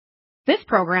This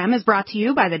program is brought to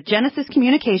you by the Genesis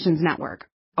Communications Network,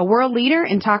 a world leader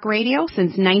in talk radio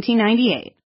since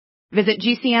 1998. Visit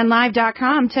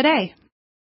GCNlive.com today.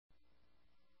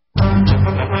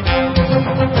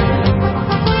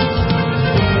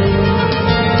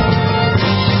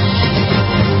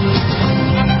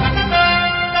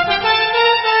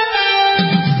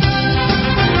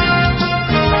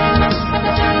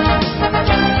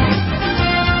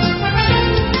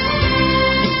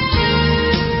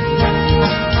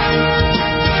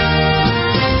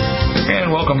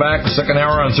 Welcome back. Second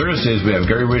hour on Thursdays. We have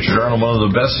Gary Richard Arnold, one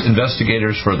of the best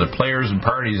investigators for the players and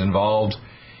parties involved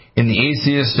in the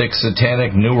atheistic,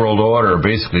 satanic New World Order,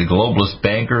 basically globalist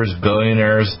bankers,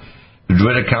 billionaires, the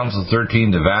Druidic Council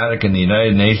 13, the Vatican, the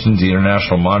United Nations, the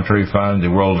International Monetary Fund,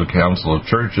 the World Council of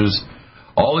Churches,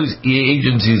 all these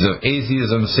agencies of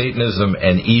atheism, Satanism,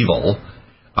 and evil.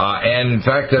 And in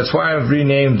fact, that's why I've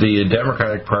renamed the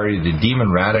Democratic Party the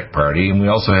Demon-Ratic Party, and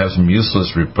we also have some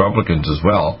useless Republicans as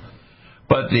well.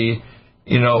 But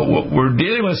we're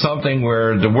dealing with something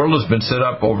where the world has been set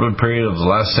up over the period of the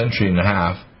last century and a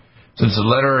half, since a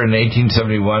letter in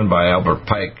 1871 by Albert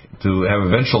Pike to have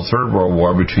eventual Third World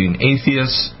War between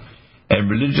atheists and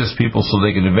religious people so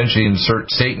they can eventually insert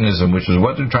Satanism, which is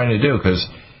what they're trying to do. Because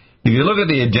if you look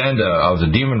at the agenda of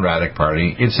the Demon-Ratic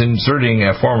Party, it's inserting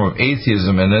a form of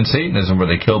atheism and then Satanism where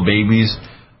they kill babies,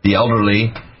 the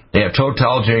elderly, they have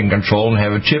totalitarian control and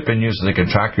have a chip in you so they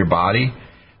can track your body.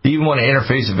 They even want to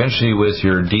interface eventually with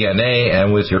your DNA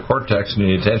and with your cortex and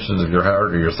the intentions of your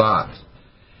heart or your thoughts.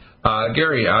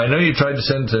 Gary, I know you tried to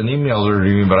send an email to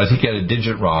me, but I think you had a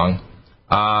digit wrong.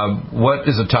 What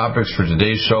is the topics for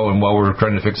today's show and while we're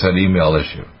trying to fix that email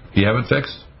issue? Do you have it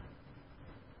fixed?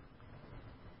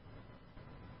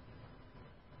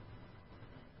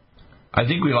 I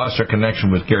think we lost our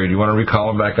connection with Gary. Do you want to recall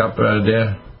him back up,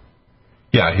 Dan?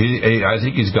 Yeah, I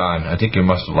think he's gone. I think you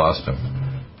must have lost him.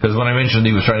 Because when I mentioned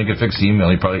he was trying to get fixed the email,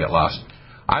 he probably got lost.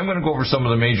 I'm going to go over some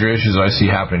of the major issues I see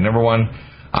happening. Number one,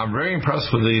 I'm very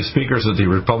impressed with the speakers at the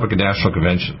Republican National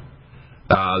Convention.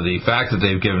 The fact that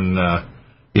they've given,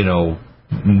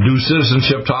 new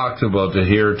citizenship talks about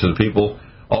here to the people,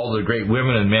 all the great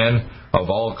women and men of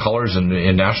all colors and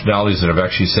nationalities that have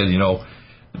actually said,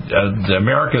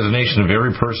 America is a nation of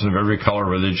every person, of every color,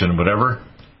 religion, whatever,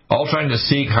 all trying to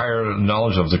seek higher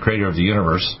knowledge of the creator of the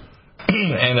universe.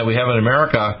 And that we have in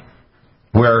America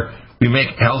where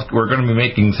we're going to be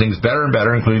making things better and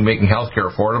better, including making healthcare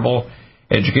affordable,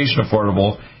 education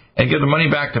affordable, and give the money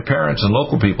back to parents and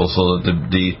local people so that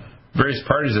the various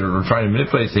parties that are trying to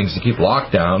manipulate things to keep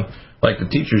lockdown, like the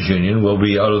teachers union, will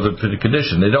be out of the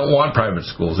condition. They don't want private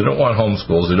schools. They don't want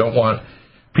homeschools. They don't want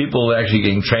people actually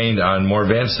getting trained on more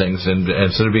advanced things and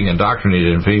instead of being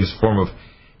indoctrinated in a form of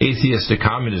atheistic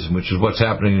communism, which is what's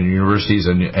happening in universities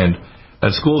and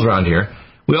schools around here.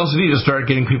 We also need to start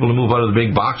getting people to move out of the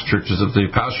big box churches if the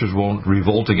pastors won't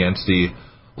revolt against the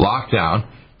lockdown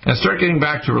and start getting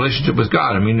back to relationship with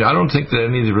God. I mean, I don't think that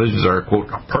any of the religions are, quote,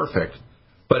 perfect.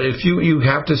 But if you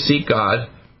have to seek God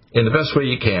in the best way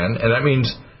you can, and that means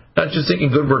not just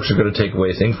thinking good works are going to take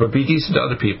away things, but be decent to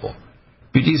other people.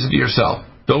 Be decent to yourself.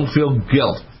 Don't feel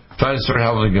guilt. Try to start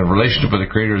having a relationship with the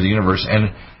creator of the universe.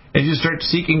 And as you start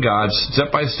seeking God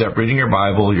step by step, reading your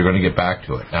Bible, you're going to get back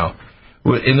to it. Now,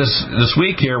 in this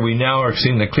week here, we now are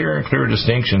seeing the clear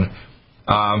distinction.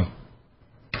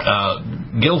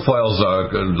 Guilfoyle's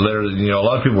letter, a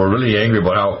lot of people were really angry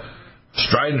about how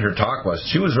strident her talk was.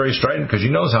 She was very strident because she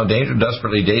knows how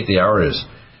desperately late the hour is.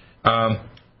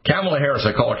 Kamala Harris,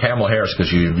 I call her Kamala Harris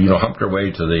because she humped her way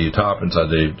to the top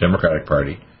inside the Democratic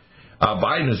Party.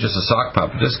 Biden is just a sock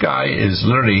puppet. This guy is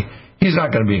literally, he's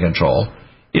not going to be in control.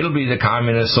 It'll be the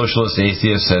communists, socialists,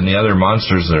 atheists, and the other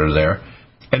monsters that are there.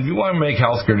 And if you want to make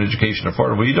healthcare and education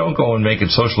affordable, you don't go and make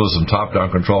it socialism,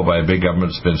 top-down control by a big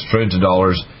government that spends trillions of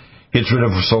dollars, gets rid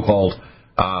of so-called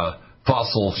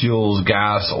fossil fuels,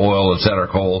 gas, oil,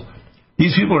 etc., coal.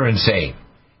 These people are insane.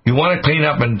 You want to clean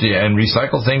up and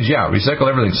recycle things? Yeah, recycle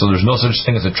everything. So there's no such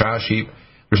thing as a trash heap.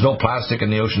 There's no plastic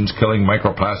in the oceans killing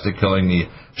microplastic, killing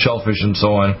the shellfish and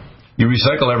so on. You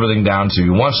recycle everything down. So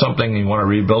you want something, and you want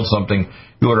to rebuild something,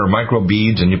 you order micro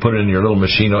beads and you put it in your little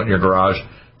machine out in your garage,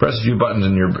 press a few buttons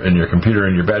in your computer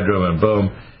in your bedroom, and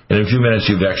boom, in a few minutes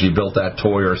you've actually built that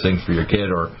toy or thing for your kid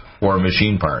or a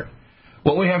machine part.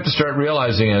 What we have to start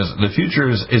realizing is the future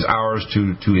is ours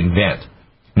to invent.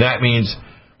 And that means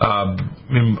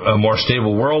a more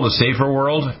stable world, a safer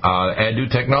world, add new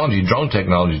technology, drone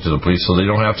technology to the police so they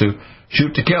don't have to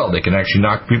shoot to kill. They can actually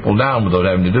knock people down without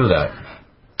having to do that.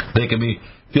 They can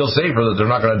feel safer that they're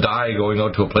not going to die going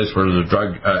out to a place where there's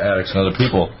drug addicts and other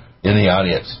people in the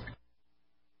audience.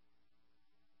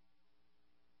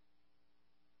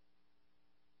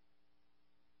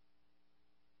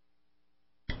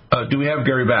 do we have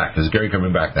Gary back? Is Gary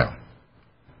coming back now?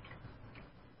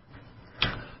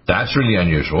 That's really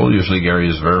unusual. Usually Gary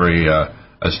is very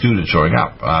astute at showing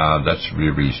up. That's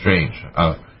really, really strange.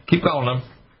 Keep calling him.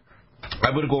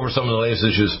 I'm going to go over some of the latest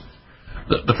issues.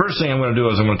 The first thing I'm going to do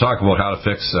is I'm going to talk about how to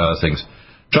fix things.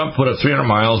 Trump put up 300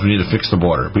 miles. We need to fix the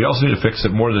border. We also need to fix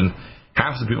it. More than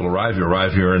half the people arrive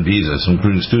here in visas,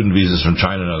 including student visas from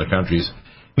China and other countries.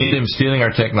 We need them stealing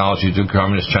our technology to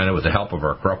communist China with the help of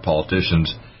our corrupt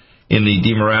politicians in the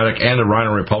Democratic and the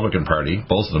Rhino Republican Party,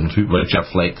 both of them, people like Jeff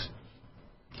Flake.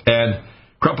 And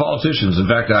corrupt politicians.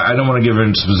 In fact, I don't want to give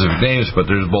in specific names,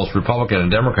 but there's both Republican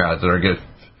and Democrat that are getting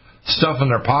stuff in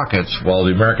their pockets while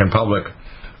the American public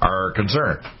are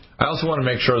concerned. I also want to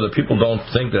make sure that people don't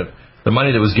think that the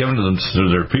money that was given to them so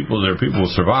their people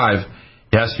will survive.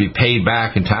 It has to be paid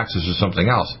back in taxes or something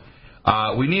else.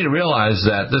 We need to realize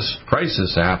that this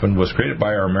crisis that happened was created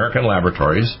by our American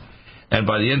laboratories and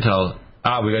by the intel.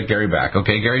 We got Gary back.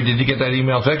 Okay, Gary, did you get that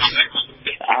email fixed?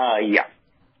 Yeah.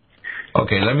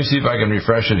 Okay, let me see if I can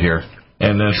refresh it here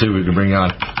and then see what we can bring on.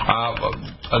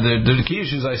 The key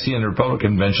issues I see in the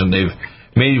Republican convention, they've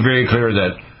made it very clear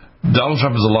that Donald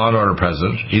Trump is a law and order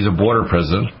president. He's a border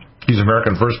president. He's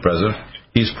American first president.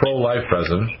 He's pro-life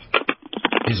president.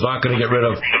 He's not going to get rid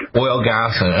of oil,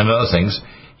 gas, and other things.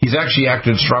 He's actually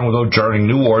acted strong without starting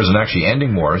new wars and actually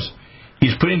ending wars.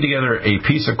 He's putting together a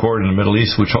peace accord in the Middle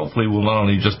East, which hopefully will not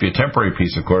only just be a temporary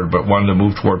peace accord, but one to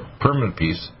move toward permanent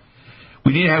peace.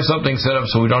 We need to have something set up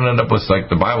so we don't end up with, like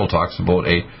the Bible talks about,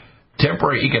 a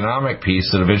temporary economic peace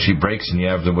that eventually breaks and you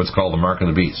have what's called the mark of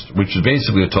the beast, which is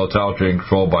basically a totalitarian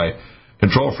control by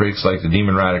control freaks like the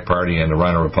Democratic Party and the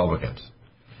Rhino Republicans.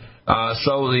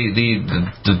 So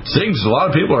the things, a lot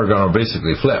of people are going to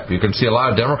basically flip. You can see a lot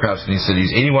of Democrats in these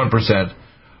cities, 81%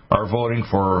 are voting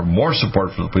for more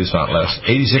support for the police, not less.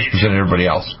 86% of everybody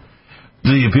else.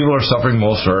 The people who are suffering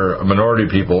most are minority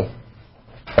people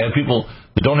and people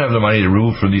that don't have the money to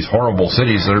move from these horrible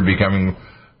cities that are becoming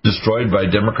destroyed by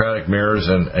Democratic mayors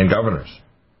and governors.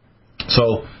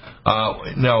 So,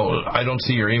 no, I don't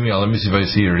see your email. Let me see if I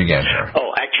see it again.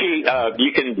 Oh, actually,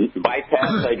 you can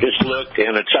bypass. I just looked,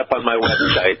 and it's up on my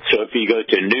website. So if you go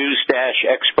to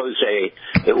News-Expose,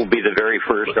 it will be the very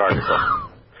first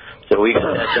article. So we get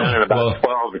that done in about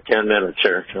 12 to 10 minutes,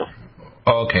 sir. So.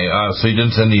 Okay, so you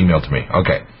didn't send the email to me.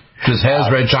 Okay. This has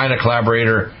Red China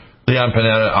collaborator Leon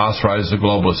Panetta authorized the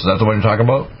globalist. Is that the one you're talking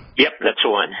about? Yep, that's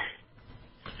the one.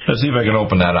 Let's see if I can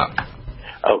open that up.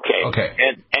 Okay.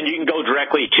 And you can go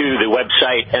directly to the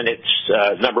website, and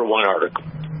it's number one article.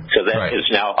 So that is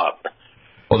now up.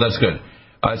 Well, that's good.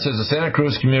 It says the Santa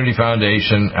Cruz Community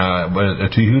Foundation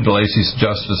to Hugh DeLacy's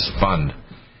Justice Fund.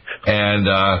 And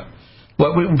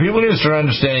what people need to start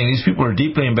understanding, these people are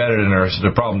deeply embedded in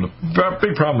their problem. The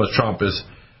big problem with Trump is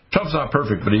Trump's not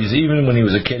perfect, but even when he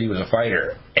was a kid, he was a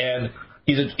fighter. And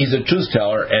he's a truth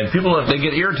teller, and people, they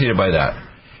get irritated by that.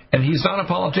 And he's not a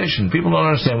politician. People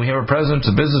don't understand. We have a president,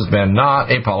 a businessman,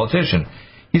 not a politician.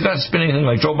 He's not spinning anything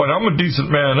like Joe Biden. I'm a decent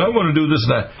man. I want to do this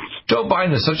and that. Joe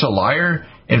Biden is such a liar.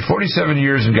 In 47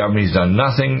 years in government, he's done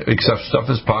nothing except stuff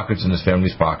his pockets and his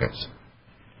family's pockets.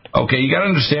 Okay, you got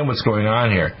to understand what's going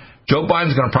on here. Joe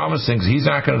Biden's going to promise things he's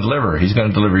not going to deliver. He's going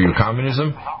to deliver you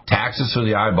communism, taxes for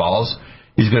the eyeballs.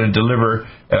 He's going to deliver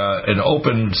an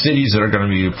open cities that are going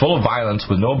to be full of violence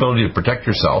with no ability to protect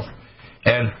yourself.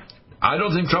 And I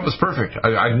don't think Trump is perfect.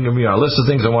 I can give you a list of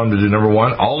things I want him to do. Number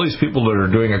one, all these people that are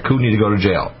doing a coup need to go to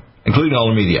jail, including all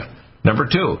the media. Number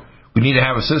two, we need to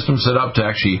have a system set up to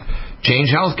actually change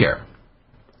health care.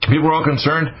 People are all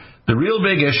concerned. The real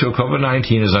big issue of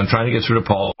COVID-19 is I'm trying to get through to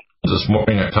Paul. This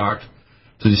morning I talked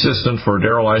to the assistant for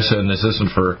Darrell Issa and the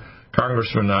assistant for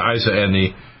Congressman Issa and the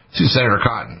Senator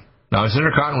Cotton. Now,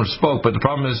 Senator Cotton spoke, but the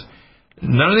problem is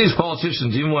none of these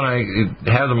politicians, even when I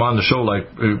have them on the show like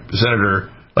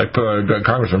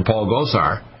Congressman Paul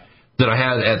Gosar, that I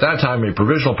had at that time a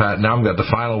provisional patent. Now I've got the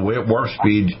final warp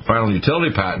speed, final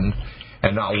utility patent,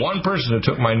 and not one person who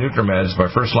took my NutriMeds,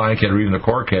 my first line kit or even the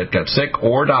core kit, got sick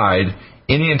or died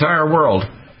in the entire world.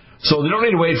 So they don't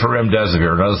need to wait for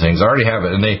remdesivir and other things. I already have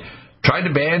it. And they tried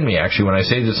to ban me, actually, when I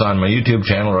say this on my YouTube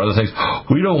channel or other things.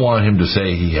 We don't want him to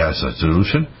say he has a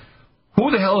solution. Who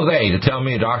the hell are they to tell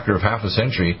me, a doctor of half a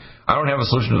century, I don't have a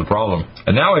solution to the problem?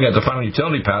 And now I got the final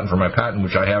utility patent for my patent,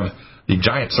 which I have the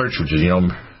giant search, which is, 3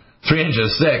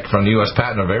 inches thick from the U.S.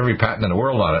 patent of every patent in the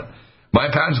world on it. My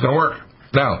patent's going to work.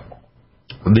 Now,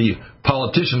 the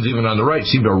politicians, even on the right,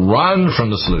 seem to run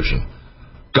from the solution.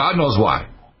 God knows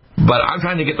why. But I'm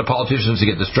trying to get the politicians to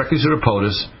get this directly through the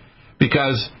POTUS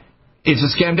because it's a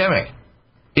scamdemic.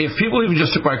 If people even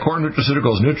just took my core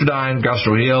nutraceuticals, Nutridyne,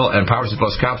 Gastroheal, and Power C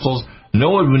Plus capsules,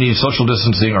 no one would need social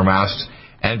distancing or masks,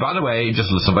 And by the way, just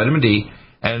some vitamin D.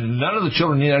 And none of the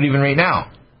children need that even right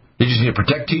now. They just need to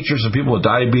protect teachers and people with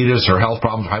diabetes or health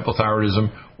problems,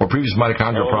 hypothyroidism, or previous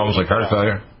mitochondrial problems like heart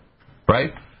failure.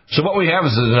 Right? So what we have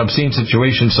is an obscene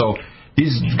situation. So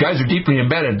these guys are deeply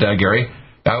embedded, Gary.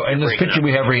 In this picture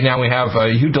we have right now, we have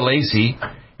Hugh DeLacy,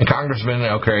 and Congressman,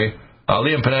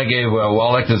 Liam Panetta gave,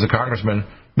 well elected as a congressman,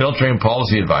 military and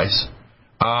policy advice.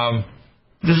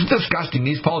 This is disgusting.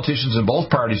 These politicians in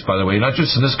both parties, by the way, not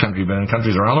just in this country, but in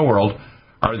countries around the world,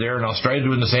 are there in Australia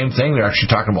doing the same thing. They're actually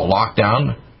talking about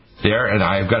lockdown there, and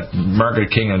I've got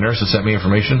Margaret King, a nurse, that sent me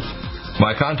information.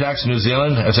 My contacts in New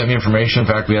Zealand have sent me information. In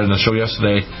fact, we had on the show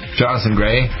yesterday, Jonathan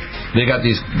Gray. They got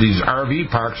these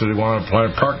RV parks where they want to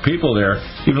park people there,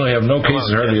 even though they have no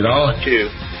cases hardly at all.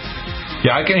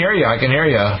 Yeah, I can hear you.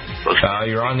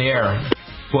 You're on the air.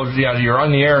 Well, yeah, you're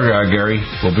on the air, Gary.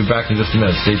 We'll be back in just a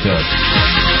minute. Stay tuned.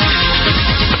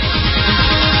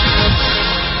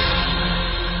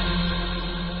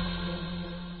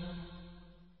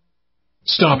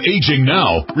 Stop aging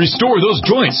now. Restore those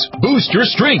joints. Boost your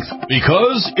strength.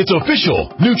 Because it's official.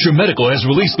 NutriMedical has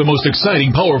released the most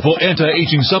exciting, powerful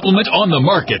anti-aging supplement on the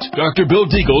market. Dr. Bill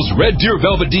Deagle's Red Deer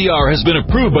Velvet DR has been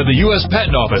approved by the U.S.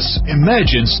 Patent Office.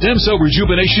 Imagine stem cell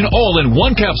rejuvenation all in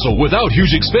one capsule without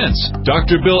huge expense.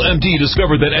 Dr. Bill MD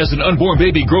discovered that as an unborn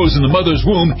baby grows in the mother's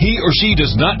womb, he or she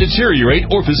does not deteriorate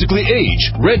or physically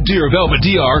age. Red Deer Velvet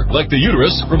DR, like the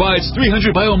uterus, provides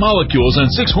 300 biomolecules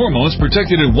and 6 hormones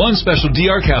protected in one special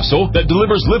DR capsule that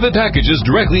delivers lipid packages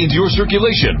directly into your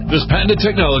circulation. This patented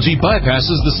technology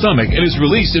bypasses the stomach and is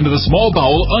released into the small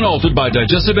bowel unaltered by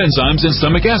digestive enzymes and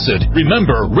stomach acid.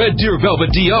 Remember, Red Deer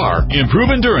Velvet DR. Improve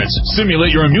endurance,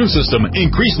 stimulate your immune system,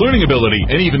 increase learning ability,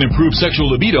 and even improve sexual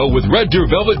libido with Red Deer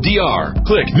Velvet DR.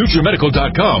 Click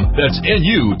NutriMedical.com, that's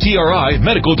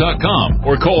NutriMedical.com,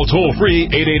 or call toll-free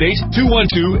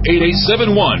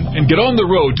 888-212-8871 and get on the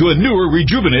road to a newer,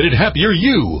 rejuvenated, happier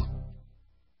you.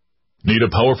 Need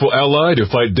a powerful ally to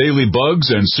fight daily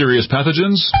bugs and serious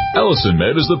pathogens?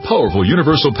 AllicinMed is the powerful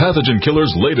universal pathogen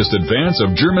killer's latest advance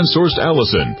of German-sourced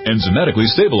allicin, enzymatically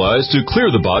stabilized to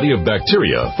clear the body of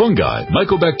bacteria, fungi,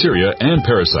 mycobacteria, and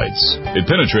parasites. It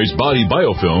penetrates body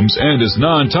biofilms and is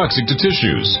non-toxic to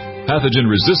tissues. Pathogen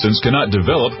resistance cannot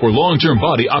develop for long-term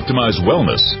body-optimized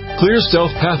wellness. Clear stealth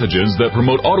pathogens that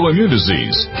promote autoimmune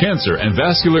disease, cancer, and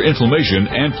vascular inflammation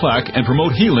and plaque and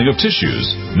promote healing of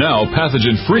tissues. Now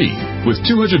pathogen-free. With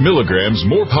 200 milligrams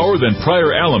more power than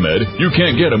prior Alamed, you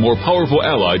can't get a more powerful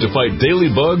ally to fight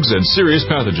daily bugs and serious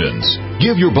pathogens.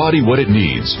 Give your body what it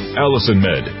needs.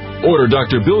 AllicinMed. Order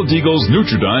Dr. Bill Deagle's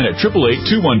Nutridyne at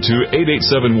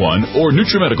 888-212-8871 or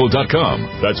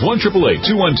NutriMedical.com. That's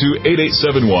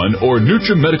 1-888-212-8871 or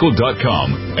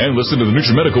NutriMedical.com. And listen to the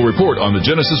NutriMedical Report on the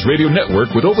Genesis Radio Network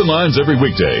with open lines every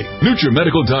weekday.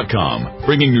 NutriMedical.com,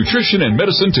 bringing nutrition and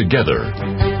medicine together.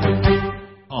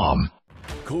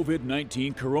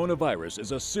 COVID-19 coronavirus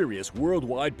is a serious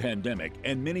worldwide pandemic,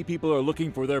 and many people are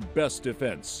looking for their best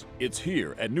defense. It's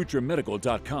here at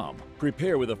NutriMedical.com.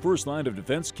 Prepare with a first line of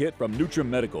defense kit from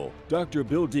NutriMedical. Dr.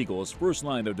 Bill Deagle's first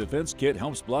line of defense kit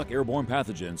helps block airborne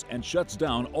pathogens and shuts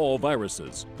down all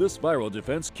viruses. This viral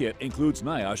defense kit includes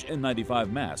NIOSH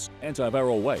N95 masks,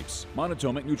 antiviral wipes,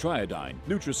 monotomic Nutriodine,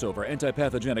 Nutrisilver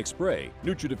antipathogenic spray,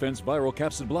 NutriDefense viral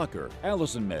capsid blocker,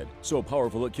 AllicinMed, so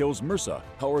powerful it kills MRSA,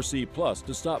 Power C Plus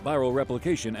to stop viral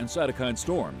replication and cytokine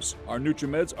storms. Our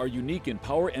NutriMeds are unique in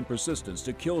power and persistence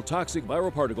to kill toxic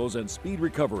viral particles and speed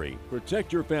recovery.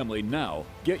 Protect your family now.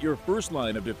 Get your first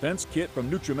line of defense kit from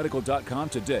NutriMedical.com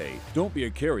today. Don't be a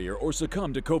carrier or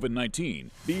succumb to COVID-19.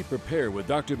 Be prepared with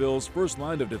Dr. Bill's first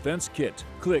line of defense kit.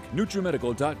 Click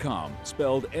NutriMedical.com,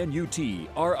 spelled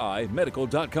N-U-T-R-I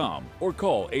Medical.com, or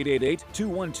call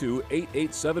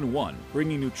 888-212-8871,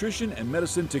 bringing nutrition and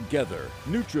medicine together.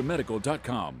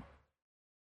 NutriMedical.com.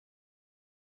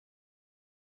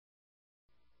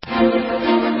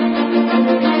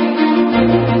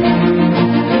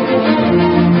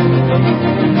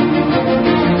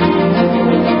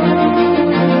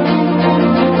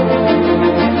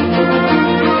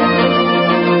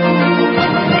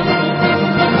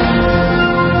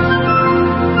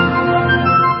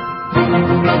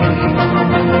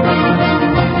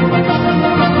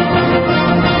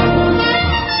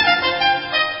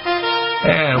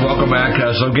 And welcome back.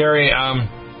 So, Gary,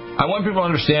 I want people to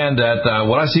understand that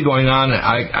what I see going on,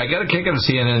 I get a kick out of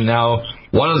CNN now.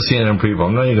 One of the CNN people,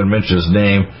 I'm not even going to mention his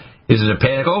name, is in a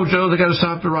panic. Oh, Joe, they got to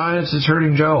stop the riots. It's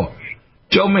hurting Joe.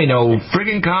 Joe made no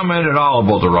frigging comment at all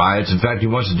about the riots. In fact, he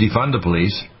wants to defund the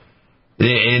police.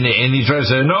 And he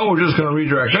tries to say, no, we're just going to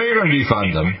redirect. No, you're going to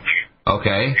defund them.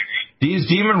 Okay. These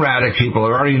democratic people, I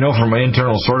already know from my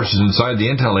internal sources inside the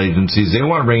intel agencies, they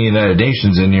want to bring the United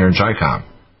Nations in here in CHICOM.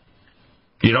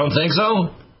 You don't think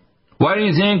so? Why do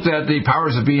you think that the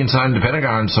powers that be inside the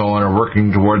Pentagon and so on are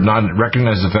working toward not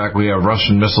recognizing the fact we have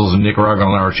Russian missiles in Nicaragua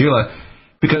and La Chile?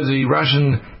 Because the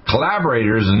Russian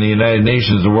collaborators in the United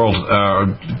Nations, the world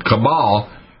cabal,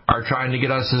 are trying to get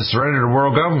us to surrender to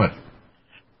world government.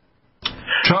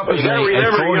 Trump is a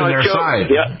thorn in their side.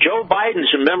 Yeah, Joe Biden's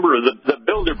a member of the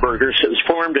Bilderbergers. It was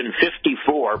formed in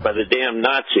 '54 by the damn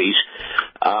Nazis,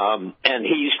 and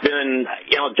he's been,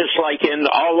 just like in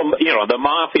all the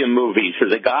mafia movies or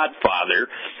The Godfather,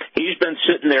 he's been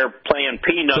sitting there playing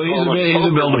pinochle. So he's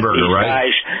a Bilderberger, right?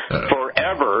 Guys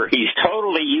forever. He's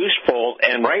totally useful,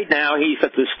 and right now he's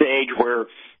at the stage where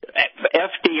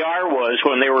FDR was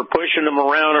when they were pushing him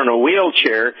around in a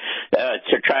wheelchair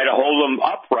to try to hold him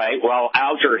upright while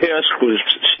Alger Hiss was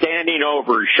standing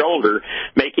over his shoulder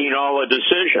making all the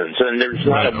decisions. And there's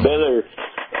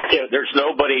there's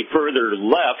nobody further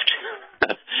left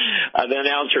than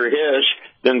Alger Hiss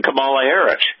than Kamala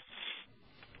Harris.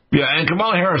 Yeah, and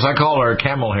Kamala Harris, I call her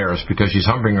Camel Harris because she's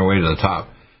humping her way to the top.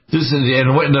 And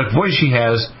the voice she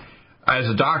has, as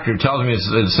a doctor, tells me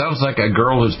it sounds like a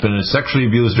girl who's been sexually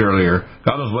abused earlier.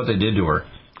 God knows what they did to her,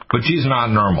 but she's not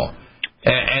normal,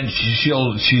 and she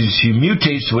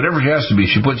mutates to whatever she has to be.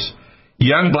 She puts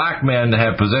young black men that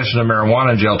have possession of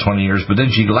marijuana in jail 20 years, but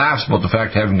then she laughs about the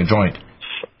fact of having a joint.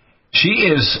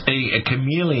 She is a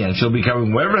chameleon. She'll be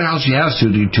coming whatever the hell she has to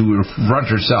front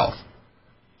herself.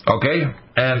 Okay,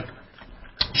 and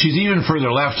she's even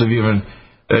further left of even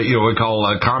we call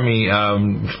commie.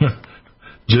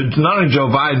 Not only Joe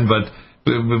Biden, but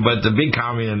the big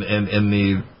commie in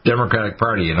the Democratic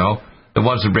Party, the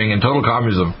ones that bring in total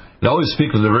communism. They always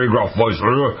speak with a very gruff voice.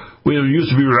 We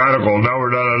used to be radical, now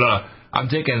we're da-da-da. I'm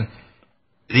thinking,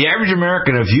 the average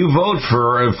American, if you vote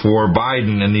for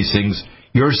Biden and these things,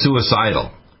 you're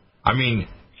suicidal. I mean,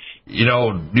 you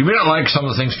may not like some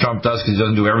of the things Trump does because he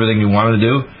doesn't do everything you want to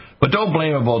do, but don't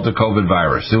blame him about the COVID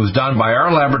virus. It was done by our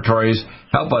laboratories,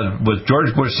 helped with George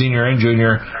Bush Sr. and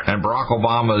Jr. and Barack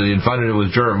Obama. They funded it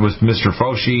with Mr.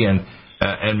 Fauci and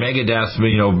Megadeth,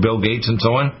 Bill Gates and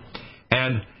so on.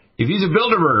 And if he's a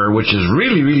Bilderberger, which is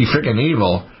really, really freaking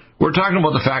evil, we're talking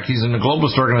about the fact he's in a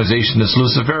globalist organization that's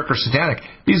Luciferic or satanic.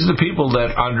 These are the people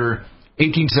that under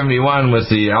 1871 with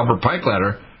the Albert Pike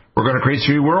letter were going to create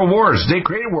 3 world wars. They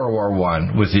created World War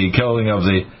I with the killing of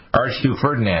the Archduke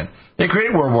Ferdinand. They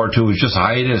created World War II, it was just a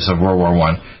hiatus of World War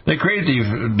I. They created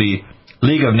the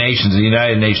League of Nations, the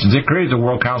United Nations. They created the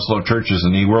World Council of Churches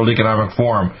and the World Economic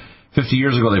Forum. 50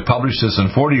 years ago they published this,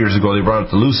 and 40 years ago they brought it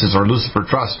to Lucis or Lucifer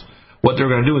Trust, what they're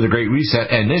going to do with the Great Reset.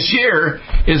 And this year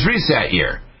is Reset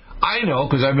year. I know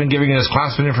because I've been giving this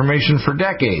classified information for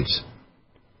decades.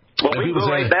 Well, we go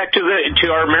right back to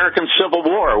our American Civil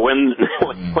War when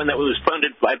that was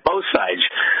funded by both sides.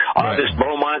 This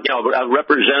Beaumont,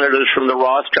 representatives from the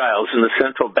Rothschilds and the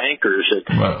central bankers that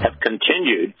have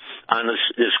continued on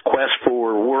this quest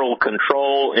for world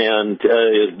control and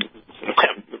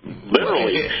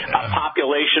literally a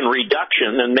population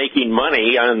reduction and making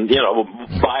money on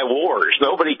by wars.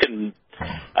 Nobody can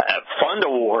fund a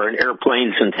war in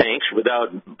airplanes and tanks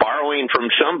without borrowing from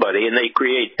somebody, and they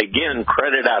create, again,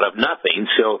 credit out of nothing.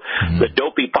 So the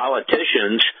dopey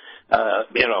politicians,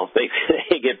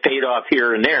 they get paid off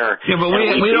here and there. Yeah, but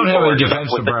we don't have a defense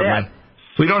department.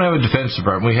 We don't have a defense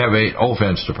department. We have an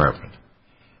offense department.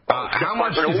 How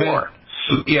much defense?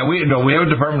 Yeah, we have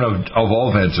a department of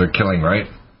offense or killing, right?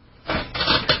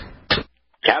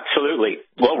 Absolutely.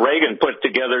 Well, Reagan put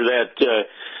together that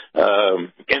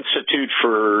Institute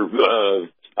for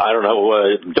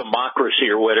democracy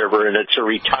or whatever, and it's a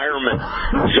retirement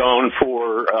zone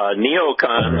for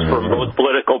neocons from both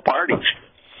political parties.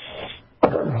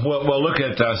 Well, look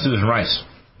at Susan Rice.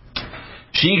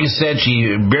 She said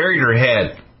she buried her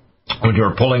head when they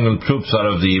were pulling the troops out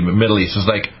of the Middle East. It's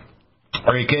like,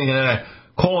 are you kidding? And then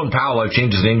Colin Powell, I've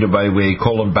changed his name to, by the way,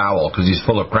 Colin Bowell, because he's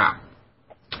full of crap.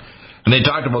 And they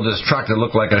talked about this truck that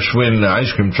looked like a Schwinn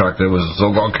ice cream truck that was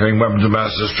so-called carrying weapons of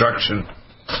mass destruction.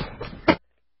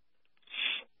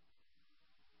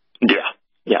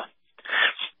 Yeah.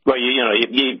 Well,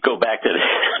 you go back to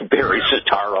Barry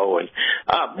Soetoro, and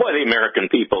the American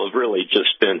people have really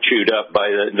just been chewed up by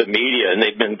the media, and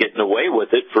they've been getting away with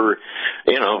it for,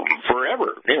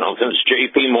 forever. Since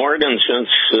J.P. Morgan, since.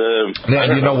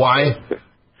 You know why?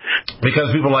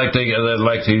 Because people like to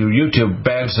YouTube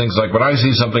ban things. Like when I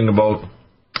see something about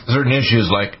certain issues,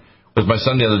 like with my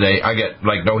son the other day, I get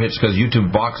no hits because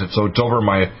YouTube blocks it, so it's over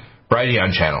my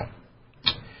Brighteon channel.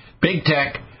 Big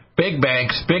tech big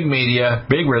banks, big media,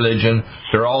 big religion,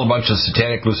 they're all a bunch of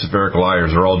satanic Luciferic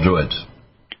liars. They're all druids.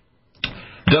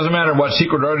 It doesn't matter what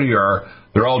secret order you are,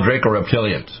 they're all Draco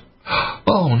reptilians.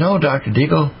 Oh, no, Dr.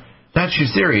 Deagle, that's your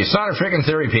theory. It's not a freaking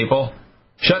theory, people.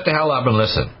 Shut the hell up and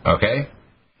listen, okay?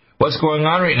 What's going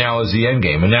on right now is the end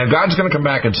game. And now God's going to come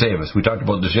back and save us. We talked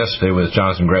about this yesterday with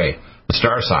Jonathan Gray, the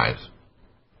star signs.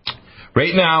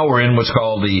 Right now we're in what's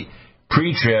called the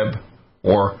pre-trib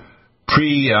or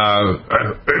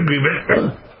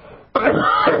pre-agreement.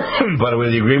 By the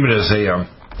way, the agreement is a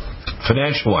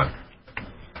financial one.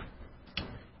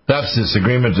 That's this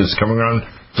agreement that's coming around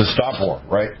to stop war,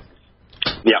 right?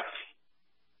 Yeah.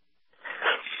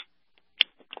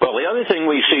 Well, the other thing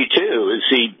we see too is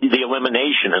the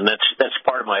elimination, and that's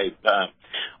part of my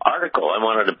article. I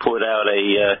wanted to put out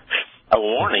a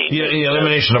warning. The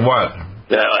elimination of what?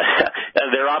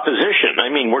 Their opposition. I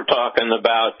mean, we're talking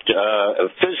about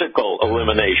physical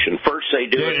elimination. First, they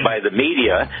do it by the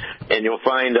media, and you'll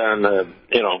find on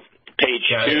page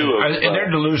 2 of. And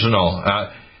they're delusional.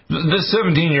 This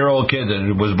 17-year-old kid that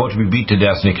was about to be beat to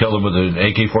death and he killed him with an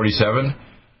AK-47.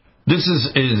 This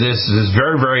is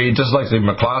very, very just like the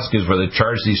McCloskeys, where they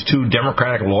charge these 2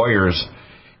 Democratic lawyers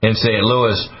in St.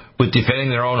 Louis with defending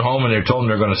their own home, and they're told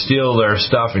them they're going to steal their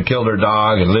stuff and kill their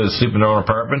dog and sleep in their own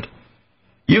apartment.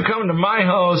 You come to my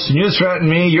house and you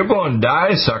threaten me, you're going to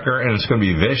die, sucker, and it's going to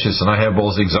be vicious. And I have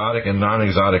both exotic and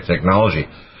non-exotic technology.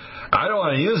 I don't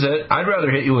want to use it. I'd rather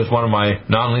hit you with one of my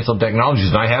non-lethal technologies,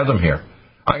 and I have them here.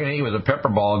 I can hit you with a pepper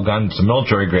ball gun, some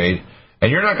military grade, and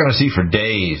you're not going to see for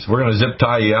days. We're going to zip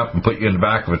tie you up and put you in the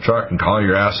back of a truck and call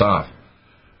your ass off.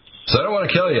 So I don't want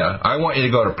to kill you. I want you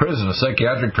to go to prison, a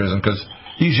psychiatric prison, because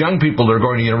these young people that are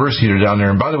going to university are down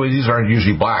there. And by the way, these aren't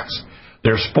usually blacks.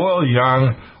 They're spoiled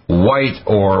young, white,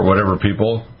 or whatever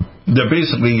people that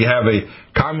basically have a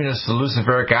communist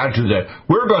Luciferic attitude that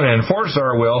we're going to enforce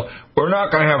our will. We're not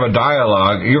going to have a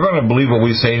dialogue. You're going to believe what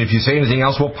we say, and if you say anything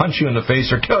else, we'll punch you in the face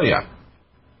or kill you.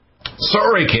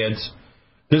 Sorry, kids.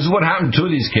 This is what happened to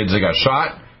these kids. They got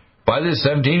shot by this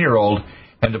 17-year-old,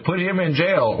 and to put him in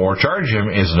jail or charge him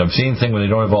is an obscene thing when they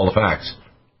don't have all the facts.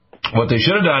 What they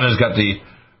should have done is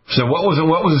so what was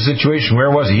the situation?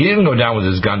 Where was he? He didn't go down with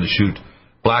his gun to shoot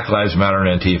Black Lives Matter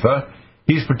and Antifa.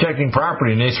 He's protecting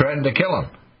property, and they threatened to kill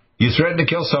him. You threaten to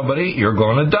kill somebody, you're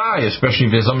going to die, especially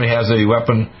if somebody has a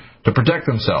weapon to protect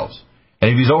themselves.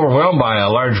 And if he's overwhelmed by a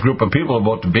large group of people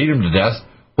about to beat him to death,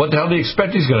 what the hell do you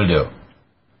expect he's going to do?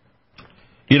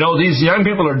 These young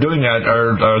people are doing that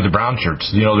are the brown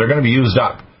shirts. They're going to be used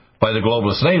up by the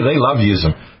globalists. They love to use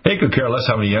them. They could care less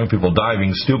how many young people die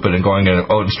being stupid and going out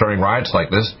and starting riots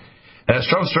like this. And as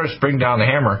Trump starts to bring down the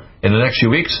hammer in the next few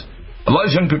weeks, a lot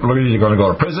of young people are either going to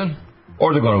go to prison,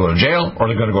 or they're going to go to jail, or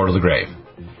they're going to go to the grave.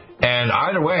 And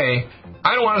either way,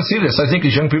 I don't want to see this. I think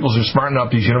these young people who are smart enough,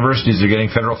 these universities are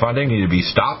getting federal funding, need to be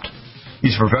stopped.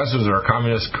 These professors that are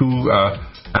communist coup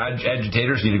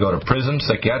agitators need to go to prison,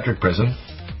 psychiatric prison.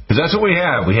 Because that's what we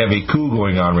have. We have a coup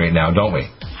going on right now, don't we?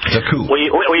 It's a coup.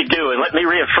 We do, and let me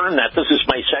reaffirm that. This is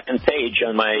my second page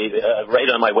on my right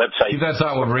on my website. That's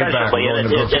not what we're right back.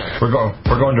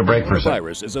 We're going to break for a second.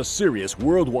 Coronavirus is a serious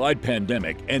worldwide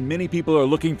pandemic, and many people are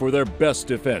looking for their best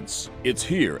defense. It's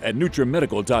here at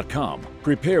NutriMedical.com.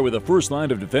 Prepare with a first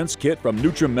line of defense kit from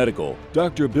NutriMedical.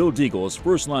 Dr. Bill Deagle's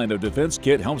first line of defense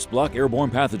kit helps block airborne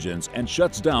pathogens and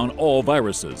shuts down all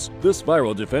viruses. This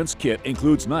viral defense kit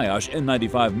includes NIOSH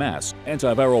N95 masks,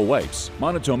 antiviral wipes,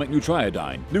 monatomic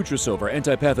nutriodine, Nutrisilver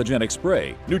antipathogenic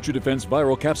spray, NutriDefense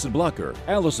viral capsid blocker,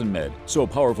 Allison Med, so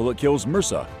powerful it kills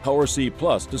MRSA, Power C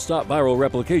Plus to stop viral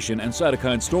replication and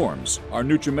cytokine storms. Our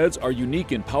NutriMeds are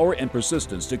unique in power and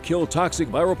persistence to kill toxic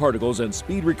viral particles and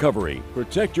speed recovery.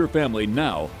 Protect your family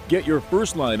now. Get your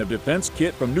first line of defense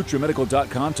kit from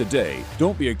NutriMedical.com today.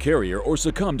 Don't be a carrier or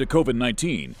succumb to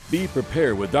COVID-19. Be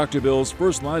prepared with Dr. Bill's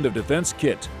first line of defense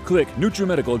kit. Click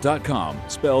NutriMedical.com,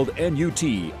 spelled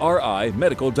NUTRI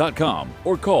medical.com,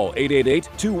 or call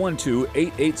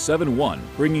 888-212-8871,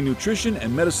 bringing nutrition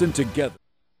and medicine together.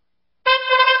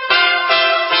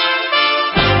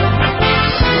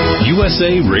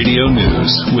 USA Radio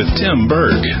News with Tim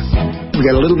Berg. We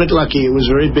got a little bit lucky. It was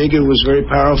very big, it was very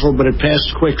powerful, but it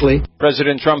passed quickly.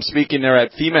 President Trump speaking there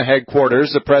at FEMA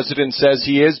headquarters. The president says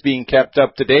he is being kept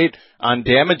up to date on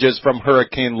damages from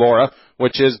Hurricane Laura,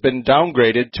 which has been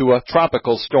downgraded to a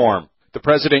tropical storm. The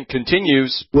president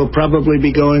continues. We'll probably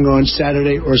be going on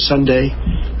Saturday or Sunday,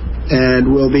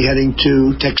 and we'll be heading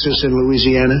to Texas and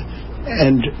Louisiana,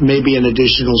 and maybe an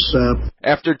additional stop.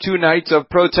 After 2 nights of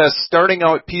protests starting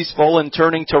out peaceful and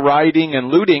turning to rioting and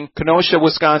looting, Kenosha,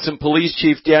 Wisconsin Police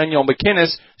Chief Daniel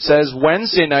McInnes says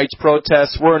Wednesday night's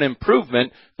protests were an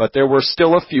improvement, but there were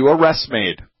still a few arrests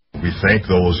made. We thank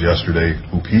those yesterday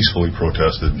who peacefully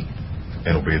protested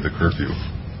and obeyed the curfew.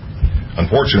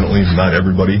 Unfortunately, not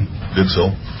everybody did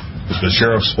so. The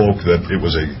sheriff spoke that it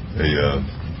was a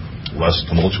less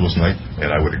tumultuous night,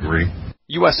 and I would agree.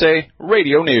 USA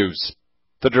Radio News.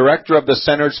 The director of the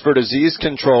Centers for Disease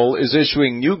Control is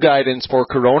issuing new guidance for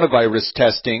coronavirus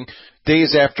testing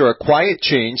days after a quiet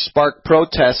change sparked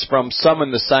protests from some in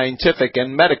the scientific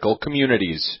and medical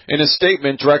communities. In a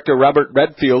statement, Director Robert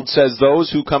Redfield says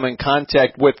those who come in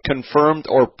contact with confirmed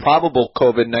or probable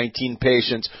COVID-19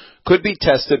 patients could be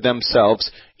tested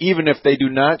themselves even if they do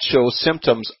not show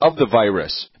symptoms of the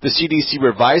virus. The CDC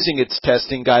revising its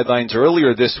testing guidelines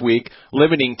earlier this week,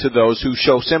 limiting to those who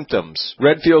show symptoms.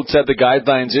 Redfield said the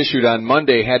guidelines issued on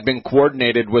Monday had been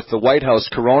coordinated with the White House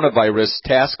Coronavirus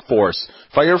Task Force.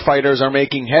 Firefighters are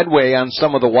making headway on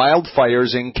some of the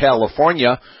wildfires in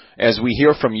California, as we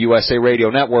hear from USA Radio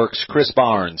Network's Chris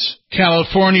Barnes.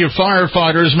 California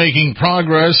firefighters making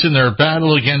progress in their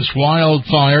battle against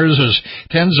wildfires as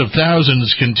tens of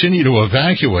thousands continue to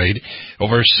evacuate.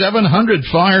 Over 700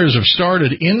 fires have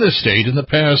started in the state in the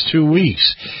past 2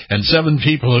 weeks, and 7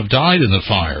 people have died in the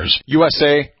fires.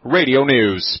 USA Radio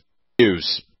News.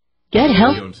 Get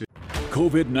help.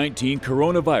 COVID-19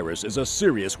 coronavirus is a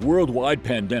serious worldwide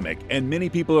pandemic, and many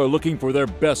people are looking for their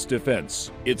best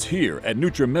defense. It's here at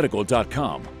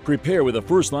NutriMedical.com. Prepare with a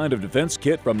first line of defense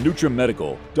kit from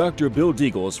NutriMedical. Dr. Bill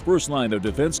Deagle's first line of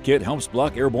defense kit helps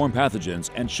block airborne pathogens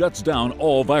and shuts down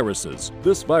all viruses.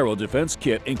 This viral defense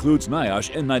kit includes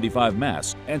NIOSH N95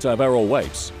 mask, antiviral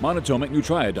wipes, monatomic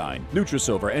nutriodine,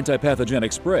 Nutrisilver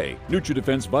antipathogenic spray,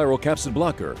 NutriDefense viral capsid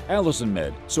blocker, Allison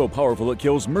Med, so powerful it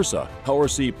kills MRSA, Power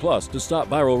C Plus to stop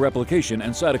viral replication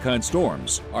and cytokine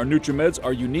storms. Our NutriMeds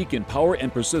are unique in power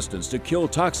and persistence to kill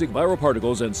toxic viral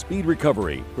particles and speed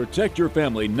recovery. Protect your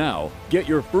family now. Get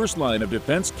your first line of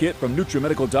defense kit from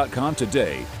NutriMedical.com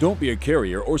today. Don't be a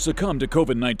carrier or succumb to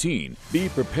COVID-19. Be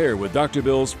prepared with Dr.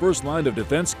 Bill's first line of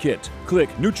defense kit. Click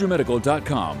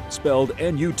NutriMedical.com, spelled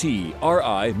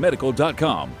N-U-T-R-I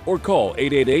Medical.com, or call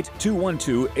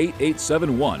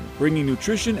 888-212-8871, bringing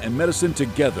nutrition and medicine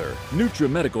together.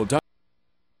 NutriMedical.com.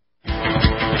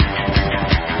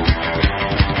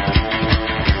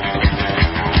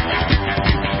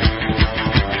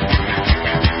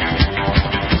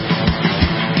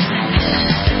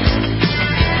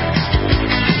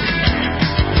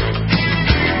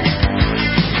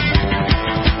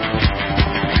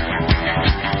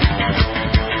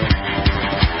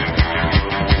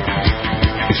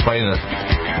 Explain it.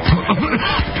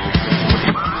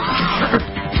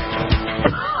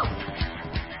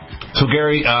 So,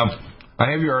 Gary, I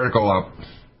have your article up.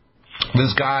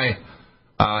 This guy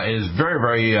is very,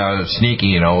 very sneaky,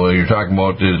 you know. You're talking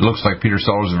about, it looks like Peter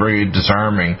Sellers is very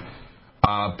disarming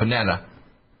Panetta.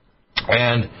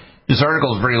 And this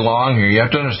article is very long here. You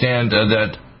have to understand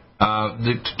that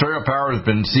the tutorial power has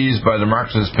been seized by the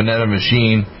Marxist Panetta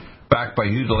machine, backed by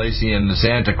Hugh DeLacy and the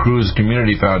Santa Cruz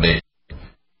Community Foundation.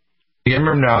 You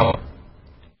remember now,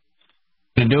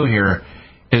 what to do here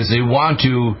is they want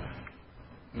to,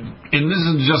 and this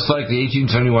is just like the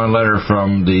 1871 letter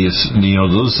from the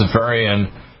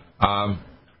Luciferian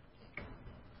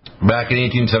back in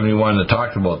 1871 that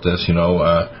talked about this.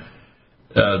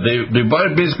 They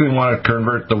basically want to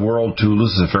convert the world to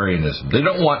Luciferianism. They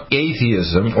don't want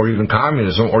atheism or even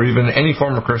communism or even any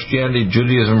form of Christianity,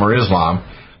 Judaism, or Islam.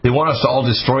 They want us to all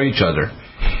destroy each other.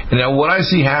 And now what I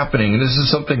see happening, and this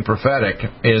is something prophetic,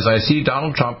 is I see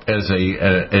Donald Trump as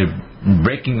a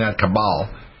breaking that cabal.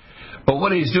 But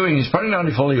what he's doing, he's probably not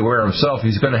fully aware himself.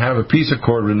 He's going to have a peace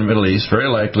accord in the Middle East, very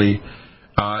likely.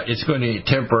 It's going to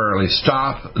temporarily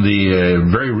stop the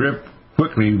very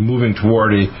quickly moving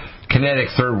toward a kinetic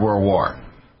Third World War.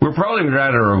 We're probably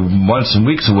rather months and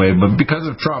weeks away, but because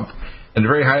of Trump and the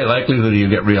very high likelihood he'll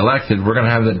get reelected, we're going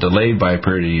to have that delayed by a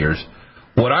period of years.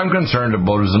 What I'm concerned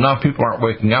about is enough people aren't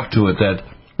waking up to it that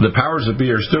the powers that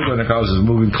be are still going to cause us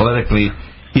moving politically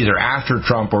either after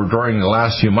Trump or during the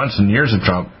last few months and years of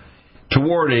Trump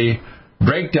toward a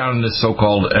breakdown in this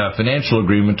so-called financial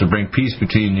agreement to bring peace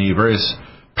between the various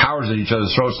powers at each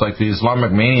other's throats, like the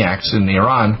Islamic maniacs in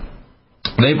Iran.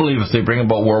 They believe if they bring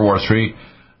about World War III,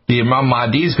 the Imam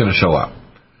Mahdi is going to show up.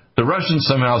 The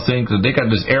Russians somehow think that they got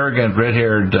this arrogant,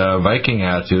 red-haired Viking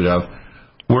attitude of,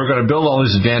 we're going to build all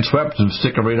these advanced weapons and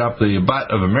stick them right up the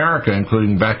butt of America,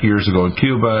 including back years ago in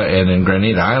Cuba and in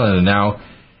Grenada Island, and now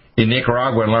in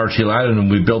Nicaragua and Large Hill Island,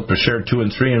 and we built Bashir 2 and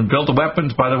 3 and built the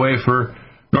weapons, by the way, for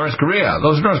North Korea.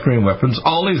 Those are North Korean weapons.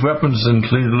 All these weapons,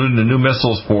 including the new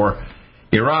missiles for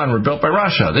Iran, were built by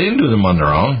Russia. They didn't do them on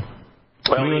their own.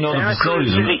 Well, the Santa Cruz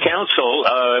City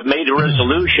Council made a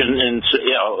resolution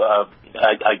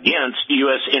against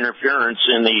U.S. interference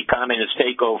in the communist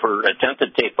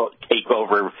attempted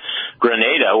takeover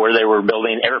Grenada, where they were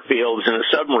building airfields and a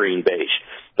submarine base.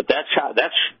 But that's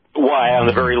why on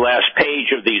the very last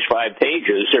page of these 5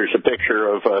 pages, there's a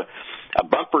picture of a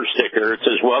bumper sticker. It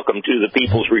says, "Welcome to the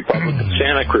People's Republic of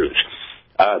Santa Cruz."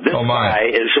 This guy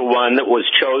is the one that was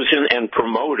chosen and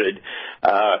promoted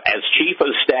as chief of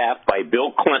staff by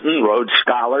Bill Clinton, Rhodes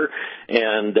Scholar,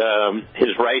 and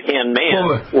his right-hand man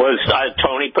was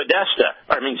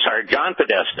John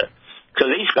Podesta. So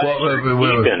these guys are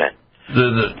deep in it.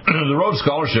 The Rhodes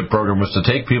Scholarship Program was to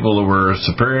take people who were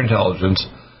superior intelligence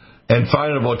and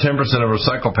find about 10% of a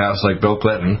psychopaths like Bill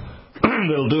Clinton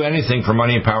that'll do anything for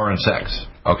money, power, and sex.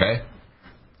 Okay?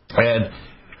 And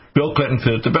Bill Clinton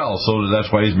fit the bill, so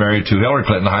that's why he's married to Hillary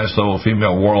Clinton, the highest level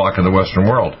female warlock in the Western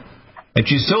world. And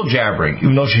she's still jabbering,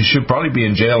 even though she should probably be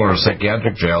in jail or a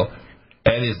psychiatric jail.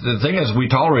 And the thing is, we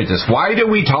tolerate this. Why do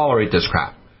we tolerate this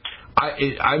crap?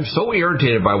 I'm so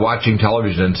irritated by watching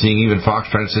television and seeing even Fox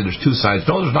trying to say there's 2 sides.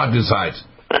 No, there's not 2 sides.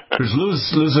 There's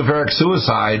Luciferic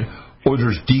suicide, or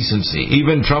there's decency.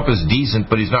 Even Trump is decent,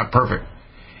 but he's not perfect.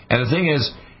 And the thing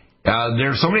is,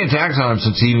 there's so many attacks on him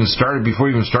since he even started, before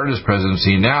he even started his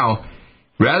presidency. Now,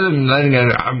 rather than letting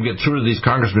him get through to these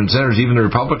congressmen and senators, even the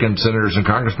Republican senators and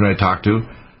congressmen I talked to,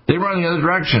 they run the other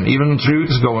direction. Even 3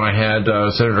 weeks ago when I had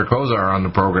Senator Kozar on the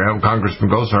program, Congressman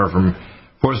Kozar from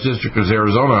 4th District of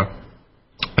Arizona,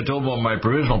 I told him about my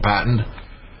provisional patent.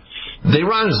 They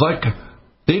run as like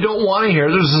they don't want to hear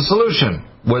there's a solution,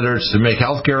 whether it's to make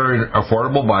health care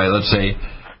affordable by, let's say,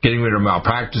 getting rid of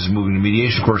malpractice and moving to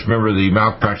mediation. Of course, remember the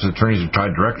malpractice attorneys are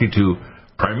tied directly to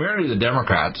primarily the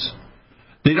Democrats.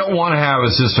 They don't want to have a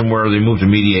system where they move to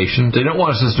mediation. They don't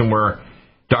want a system where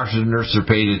doctors and nurses are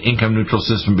paid an income-neutral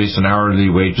system based on hourly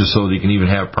wages so they can even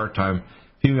have part-time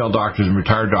female doctors and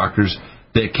retired doctors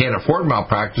that can't afford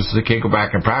malpractice, so they can't go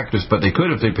back and practice, but they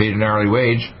could if they paid an hourly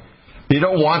wage. They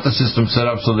don't want the system set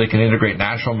up so they can integrate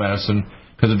natural medicine,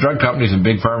 because the drug companies and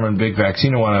big pharma and big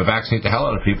vaccine want to vaccinate the hell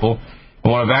out of people. They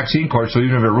want a vaccine court, so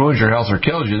even if it ruins your health or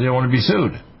kills you, they don't want to be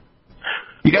sued.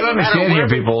 You got to understand here,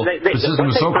 people, the system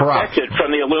is so corrupt. From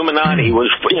the Illuminati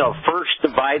was, first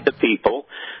divide the people.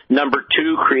 Number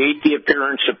 2, create the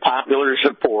appearance of popular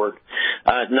support.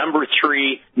 Number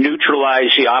 3,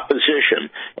 neutralize the opposition.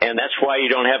 And that's why you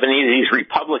don't have any of these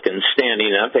Republicans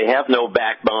standing up. They have no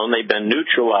backbone. They've been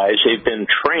neutralized. They've been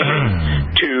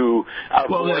trained to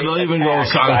avoid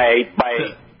attack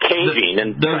by caving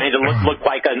and trying to look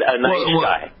like a nice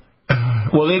guy.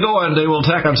 Well, they go and they will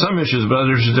attack on some issues, but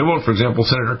others they won't. For example,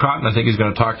 Senator Cotton, I think he's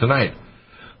going to talk tonight.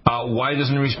 Why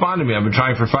doesn't he respond to me? I've been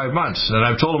trying for 5 months, and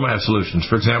I've told him I have solutions.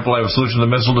 For example, I have a solution to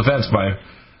missile defense by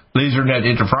LaserNet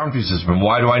interferometry system.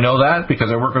 Why do I know that?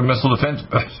 Because I work with missile defense.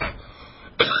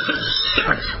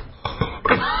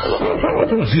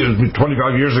 Excuse me,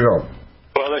 25 years ago.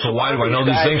 Well, so why do I know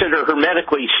these things? That are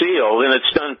hermetically sealed, and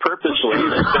it's done purposely.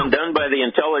 It's been done by the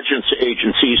intelligence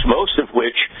agencies, most of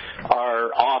which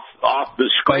are off the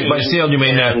screen. By sealed, you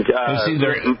mean that?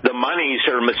 The monies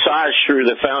are massaged through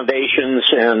the foundations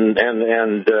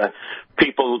and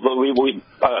people we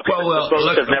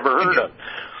have never heard of.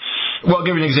 Well, I'll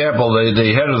give you an example.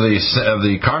 The head of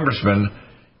the congressman,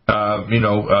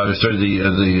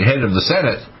 the head of the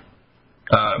Senate.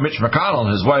 Mitch McConnell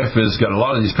and his wife has got a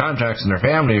lot of these contracts in their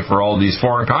family for all these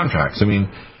foreign contracts. I mean,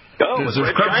 there's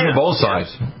corruption on both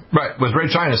sides. Right, with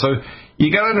Red China. So you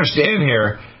got to understand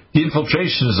here, the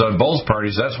infiltration is on both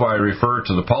parties. That's why I refer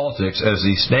to the politics as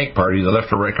the snake party, the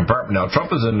left or right compartment. Now,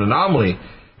 Trump is an anomaly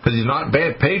because he's not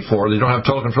paid for. They don't have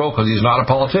total control because he's not a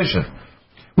politician,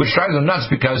 which drives them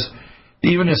nuts because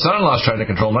even his son-in-law is trying to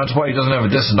control him. That's why he doesn't have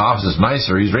a distant office that's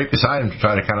nicer. He's right beside him to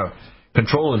try to kind of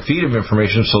control and feed him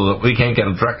information so that we can't get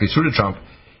him directly through to Trump.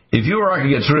 If you or I can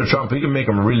get through to Trump, we can make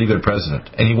him a really good president.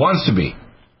 And he wants to be.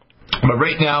 But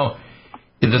right now,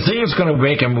 the thing that's going to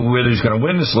make him, whether he's going to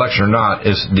win this election or not,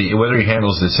 is whether he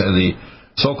handles the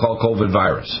so-called COVID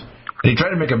virus. And he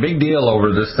tried to make a big deal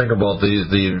over this thing about the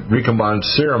recombinant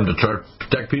serum to try to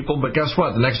protect people. But guess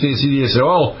what? The next day, the CDC said,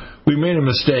 we made a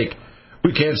mistake.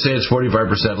 We can't say it's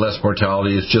 45% less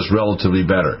mortality. It's just relatively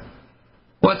better.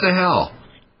 What the hell?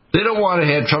 They don't want to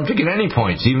have Trump to get any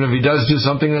points, even if he does do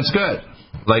something that's good,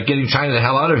 like getting China the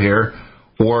hell out of here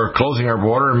or closing our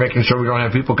border and making sure we don't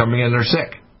have people coming in that are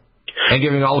sick. And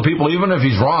giving all the people, even if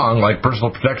he's wrong, like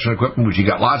personal protection equipment, which he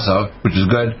got lots of, which is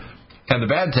good. And the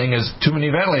bad thing is too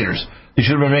many ventilators. They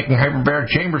should have been making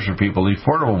hyperbaric chambers for people, the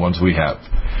affordable ones we have.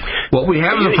 What we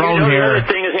have is a problem here. The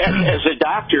other thing is, as a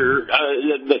doctor,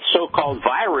 the so-called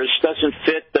virus doesn't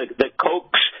fit the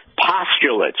Koch's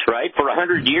postulates. right? For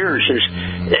 100 years,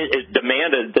 it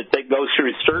demanded that they go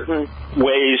through certain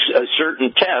ways, a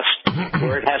certain test,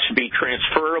 where it has to be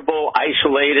transferable,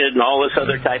 isolated, and all this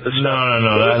other type of stuff. No.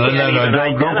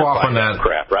 Don't go off on that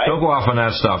crap, right? Don't go off on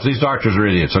that stuff. These doctors are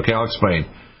idiots. Okay, I'll explain.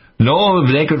 No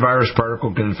naked virus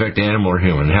particle can infect animal or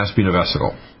human. It has to be in a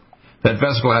vesicle. That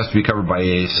vesicle has to be covered by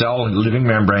a cell, living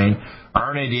membrane,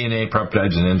 RNA, DNA,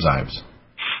 peptides, and enzymes.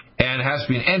 And it has to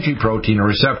be an entry protein or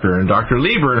receptor. And Dr.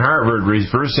 Lieber in Harvard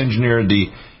reverse engineered the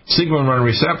sigma-1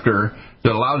 receptor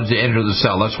that allowed it to enter the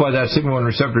cell. That's why that sigma-1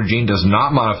 receptor gene does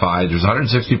not modify. There's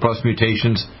 160-plus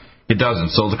mutations. It doesn't.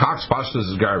 So the Cox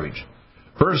postulate is garbage.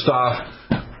 First off,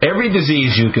 every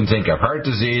disease you can think of, heart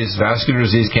disease, vascular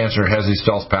disease, cancer, has a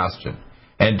stealth pathogen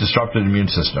and disrupted immune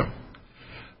system.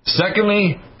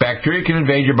 Secondly, bacteria can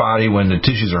invade your body when the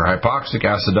tissues are hypoxic,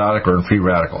 acidotic, or in free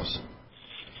radicals.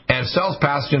 And stealth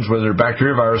pathogens, whether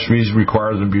bacteria, virus,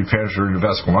 require them to be transferred in a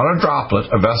vesicle. Not a droplet,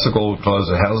 a vesicle, because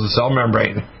it has a cell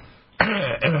membrane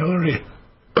and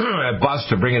a bus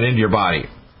to bring it into your body.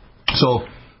 So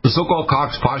the so-called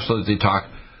Cox postulate they talk,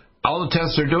 all the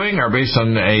tests they're doing are based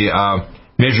on a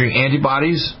measuring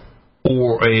antibodies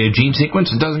or a gene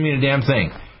sequence. It doesn't mean a damn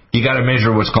thing. You got to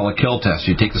measure what's called a kill test.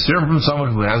 You take the serum from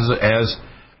someone who has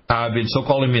been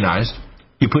so-called immunized.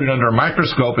 You put it under a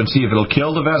microscope and see if it'll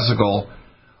kill the vesicle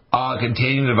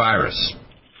containing the virus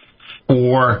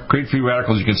or create free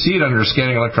radicals. You can see it under a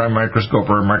scanning electron microscope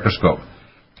or a microscope.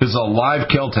 This is a live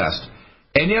kill test.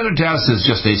 Any other test is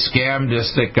just a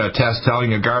scamdistic test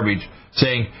telling you garbage,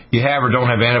 saying you have or don't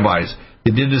have antibodies.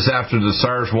 They did this after the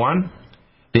SARS-1.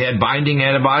 They had binding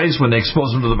antibodies. When they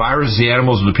exposed them to the virus, the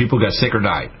animals and the people got sick or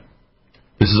died.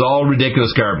 This is all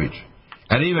ridiculous garbage.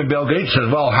 And even Bill Gates says,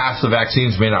 well, half the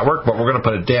vaccines may not work, but we're going to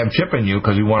put a damn chip in you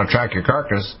because we want to track your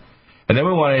carcass. And then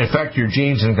we want to infect your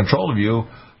genes and control of you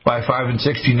by 5 and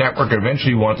 6G network. And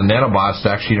eventually we want the nanobots to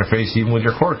actually interface even with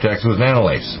your cortex with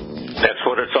nanolace. That's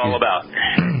what it's all about.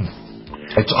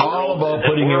 It's all about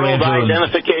putting you into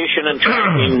identification and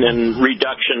tracking and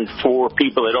reduction for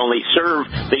people that only serve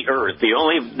the earth. The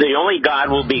only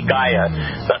God will be Gaia,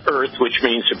 the earth, which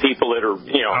means the people that are,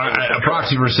 a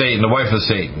proxy for Satan, the wife of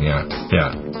Satan. Yeah.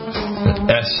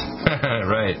 That's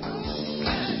right.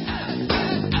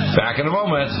 Back in a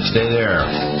moment. Stay there.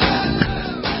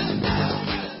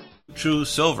 True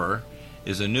Silver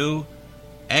is a new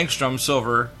angstrom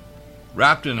silver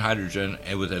wrapped in hydrogen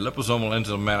and with a liposomal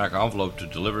enzymatic envelope to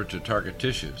deliver to target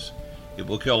tissues. It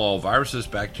will kill all viruses,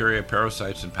 bacteria,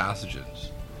 parasites, and pathogens.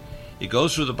 It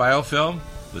goes through the biofilm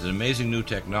with an amazing new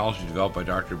technology developed by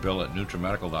Dr. Bill at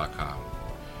NutriMedical.com.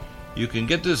 You can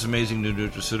get this amazing new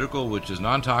nutraceutical, which is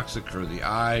non-toxic for the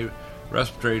eye,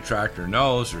 respiratory tract, or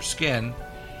nose, or skin,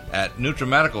 at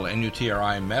NutriMedical,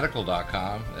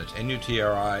 NutriMedical.com. That's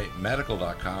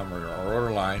NutriMedical.com, or our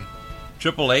order line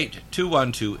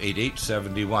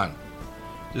 888-212-8871.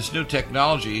 This new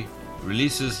technology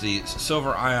releases the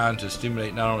silver ion to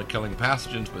stimulate not only killing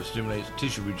pathogens, but stimulates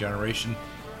tissue regeneration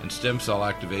and stem cell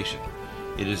activation.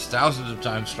 It is thousands of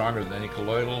times stronger than any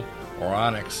colloidal or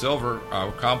onyx silver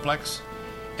complex,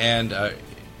 and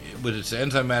with its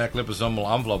enzymatic liposomal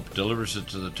envelope, delivers it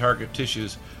to the target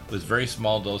tissues with very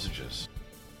small dosages.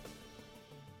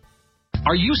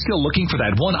 Are you still looking for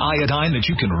that one iodine that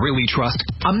you can really trust?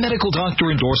 A medical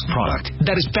doctor-endorsed product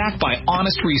that is backed by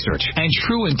honest research and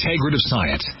true integrative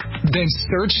science? Then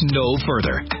search no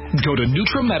further. Go to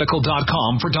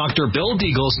NutriMedical.com for Dr. Bill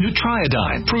Deagle's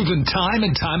Nutriodine, proven time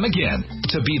and time again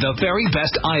to be the very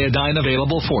best iodine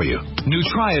available for you.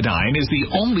 Nutriodine is the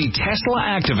only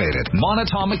Tesla-activated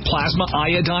monatomic plasma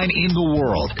iodine in the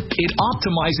world. It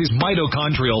optimizes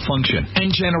mitochondrial function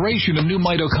and generation of new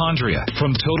mitochondria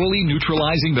from totally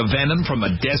neutralizing the venom from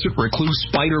a desert recluse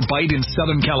spider bite in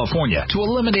Southern California to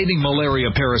eliminating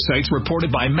malaria parasites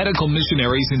reported by medical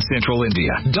missionaries in Central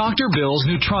India. Dr. Bill's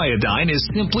Nutriodine is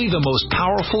simply the most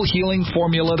powerful healing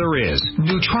formula there is.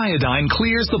 Nutriodine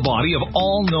clears the body of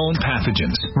all known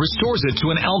pathogens, restores it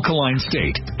to an alkaline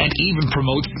state, and even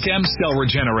promotes stem cell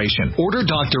regeneration. Order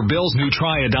Dr. Bill's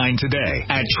Nutriodine today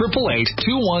at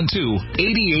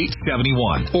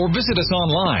 888-212-8871 or visit us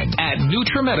online at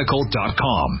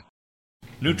NutriMedical.com.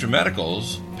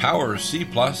 NutriMedical's Power C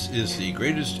Plus is the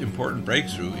greatest important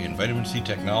breakthrough in vitamin C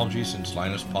technology since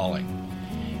Linus Pauling.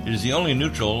 It is the only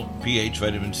neutral pH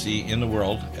vitamin C in the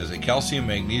world as a calcium,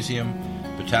 magnesium,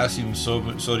 potassium,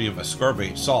 sodium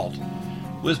ascorbate salt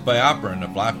with BioPerine, a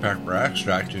black pepper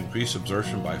extract, to increase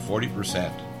absorption by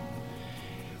 40%.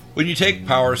 When you take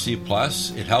Power C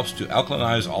Plus, it helps to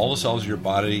alkalinize all the cells of your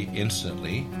body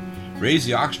instantly, raise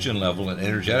the oxygen level and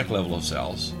energetic level of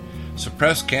cells,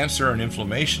 suppress cancer and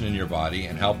inflammation in your body,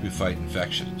 and help you fight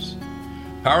infections.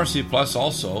 Power C Plus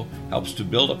also helps to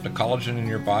build up the collagen in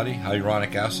your body,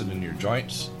 hyaluronic acid in your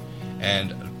joints,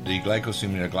 and the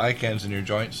glycosaminoglycans in your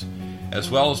joints, as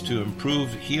well as to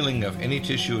improve healing of any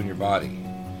tissue in your body.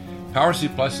 Power C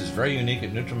Plus is very unique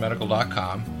at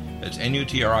NutriMedical.com. It's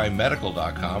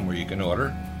NutriMedical.com where you can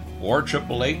order, or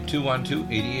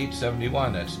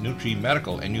 888-212-8871. That's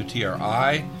NutriMedical,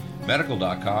 NUTRI,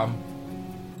 medical.com.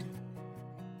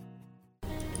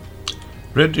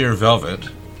 Red Deer Velvet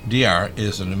DR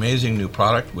is an amazing new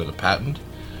product with a patent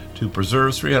to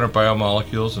preserve 300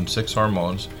 biomolecules and 6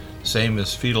 hormones, same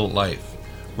as fetal life,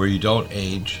 where you don't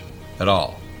age at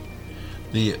all.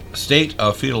 The state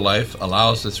of fetal life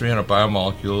allows the 300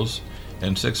 biomolecules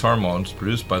and 6 hormones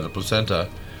produced by the placenta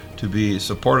to be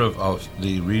supportive of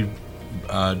the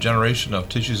regeneration of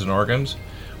tissues and organs,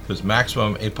 with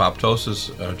maximum apoptosis,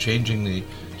 changing the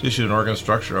tissue and organ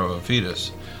structure of a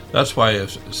fetus. That's why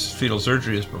if fetal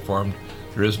surgery is performed,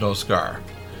 there is no scar.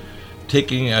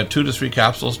 Taking 2 to 3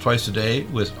 capsules twice a day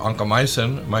with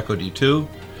oncomycin, myco-D2,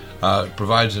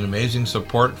 provides an amazing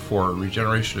support for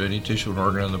regeneration of any tissue and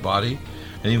organ in the body,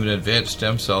 and even advanced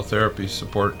stem cell therapy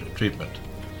support treatment.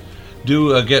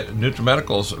 Do get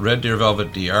NutriMedical's Red Deer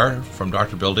Velvet DR from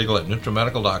Dr. Bill Deagle at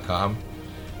NutriMedical.com,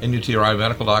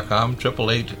 NUTRIMedical.com,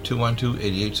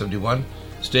 888-212-8871.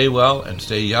 Stay well and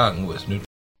stay young with NutriMedical.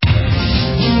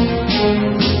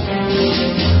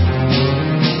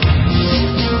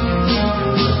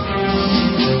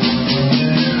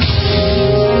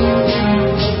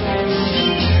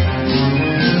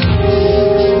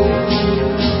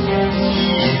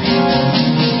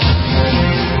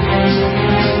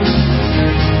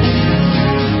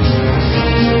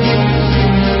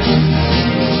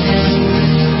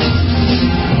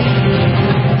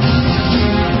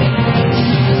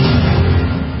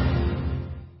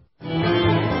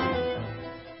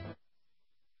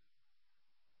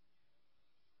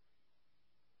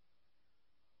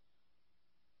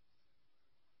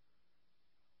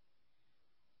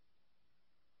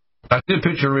 I did a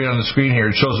picture right on the screen here.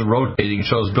 It shows it rotating. It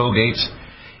shows Bill Gates.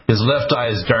 His left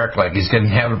eye is dark, like he's getting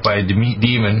inhabited by a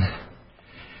demon.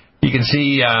 You can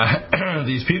see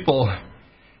these people.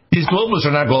 These globalists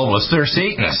are not globalists. They're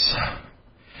Satanists.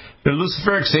 They're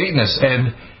Luciferic Satanists.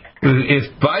 And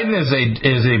if Biden is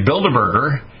a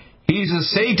Bilderberger, he's a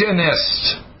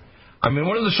Satanist. I mean,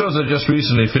 one of the shows I just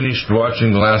recently finished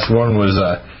watching, the last one, was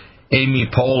Amy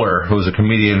Poehler, who's a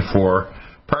comedian for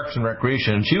Parks and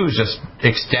Recreation. She was just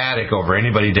ecstatic over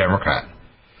anybody Democrat.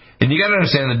 And you got to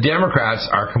understand, the Democrats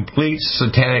are complete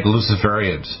satanic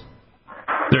Luciferians.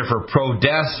 They're for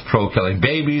pro-death, pro-killing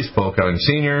babies, pro-killing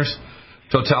seniors,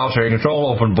 totalitarian control,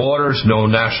 open borders, no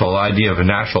national idea of a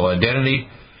national identity,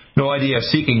 no idea of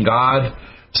seeking God,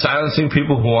 silencing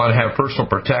people who want to have personal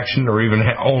protection or even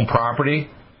own property.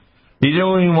 They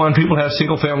don't even want people to have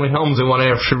single-family homes. They want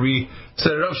to have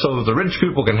set it up so that the rich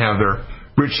people can have their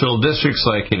rich little districts,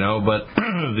 but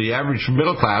the average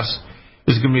middle class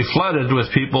is going to be flooded with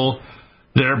people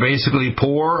that are basically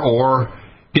poor or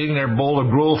getting their bowl of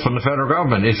gruel from the federal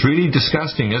government. It's really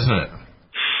disgusting, isn't it?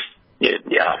 It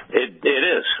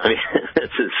is. I mean,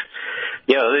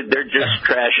 they're just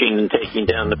trashing and taking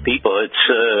down the people. It's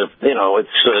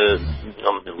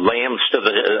lambs to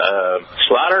the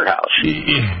slaughterhouse.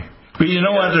 But you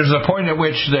know what? There's a point at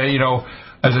which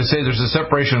as I say, there's a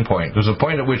separation point. There's a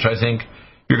point at which I think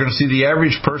you're going to see the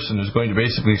average person is going to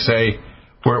basically say,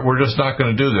 we're just not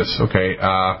going to do this, okay?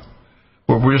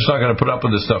 We're just not going to put up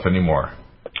with this stuff anymore.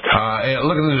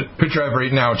 Look at the picture I have right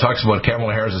now. It talks about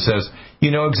Kamala Harris. It says, you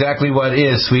know exactly what it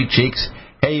is, sweet cheeks.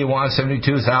 Hey, you want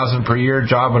 $72,000 per year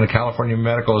job in the California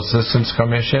Medical Assistance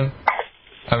Commission?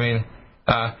 I mean,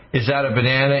 is that a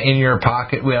banana in your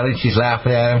pocket? Well, she's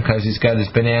laughing at him because he's got his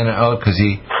banana out because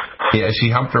she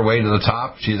humped her way to the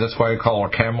top. That's why we call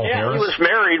her Camel Harris. He was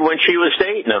married when she was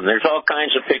dating him. There's all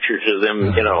kinds of pictures of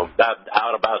them,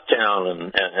 out about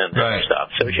town and right.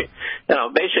 stuff. So she,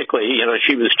 basically,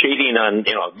 she was cheating on,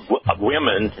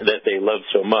 women that they love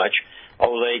so much.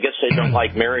 Although I guess they don't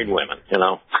like married women,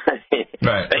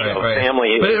 Right.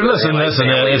 Family. But listen,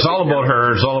 it's all about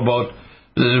her. It's all about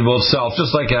self.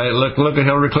 Just like look at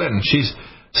Hillary Clinton. She's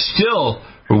still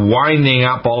winding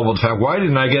up all about the fact, why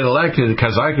didn't I get elected?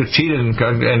 Because I could cheat and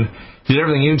did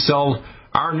everything. You'd sell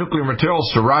our nuclear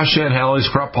materials to Russia and had all these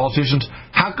corrupt politicians.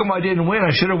 How come I didn't win?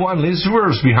 I should have won. These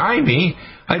were behind me.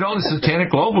 I had all these satanic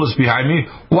globalists behind me.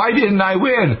 Why didn't I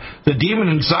win? The demon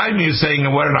inside me is saying,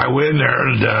 why didn't I win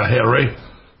there, Hillary?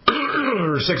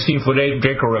 16'8"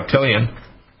 Draco reptilian.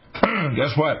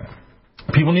 Guess what?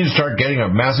 People need to start getting a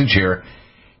message here.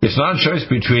 It's not a choice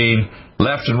between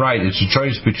left and right. It's a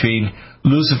choice between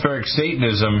Luciferic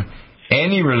Satanism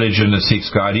any religion that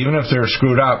seeks God, even if they're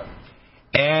screwed up.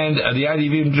 And the idea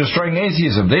of even destroying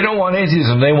atheism. They don't want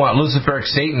atheism. They want Luciferic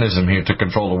Satanism here to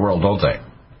control the world, don't they?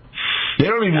 They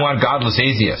don't even want godless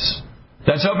atheists.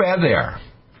 That's how bad they are.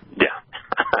 Yeah.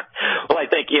 Well,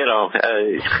 I think, they're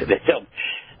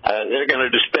going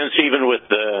to dispense even with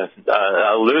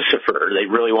Lucifer.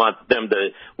 They really want them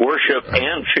to worship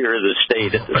and fear the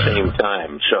state at the same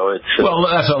time. So it's well,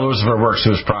 that's how Lucifer works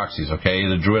through his proxies. Okay,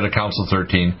 the Druidic Council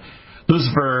 13.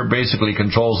 Lucifer basically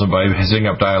controls them by setting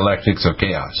up dialectics of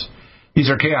chaos. These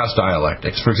are chaos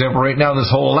dialectics. For example, right now this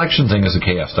whole election thing is a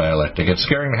chaos dialectic. It's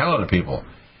scaring the hell out of people.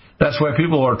 That's why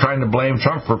people are trying to blame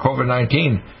Trump for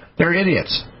COVID-19. They're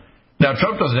idiots. Now,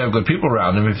 Trump doesn't have good people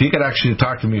around him. If he could actually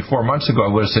talk to me 4 months ago, I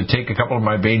would have said, take a couple of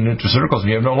my Bane nutraceuticals and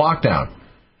you have no lockdown.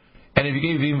 And if you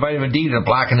gave him vitamin D to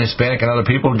black and Hispanic and other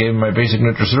people and gave him my basic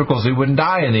nutraceuticals, they wouldn't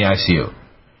die in the ICU.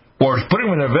 Or putting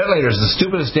him in a ventilator is the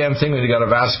stupidest damn thing when you got a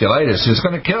vasculitis. It's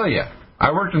going to kill you. I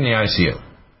worked in the ICU.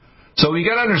 So we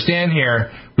got to understand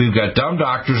here, we've got dumb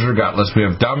doctors who are gutless. We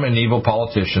have dumb and evil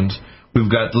politicians.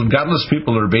 We've got gutless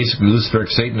people that are basically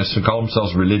Luciferic Satanists who call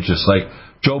themselves religious, like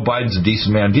Joe Biden's a decent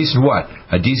man. Decent what?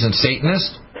 A decent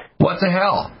Satanist? What the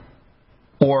hell?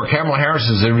 Or Kamala Harris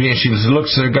is she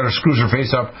looks, got her screws her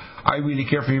face up. I really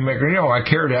care for you, America. No, I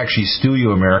care to actually stew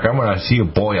you, America. I want to see you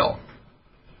boil.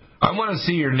 I want to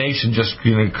see your nation just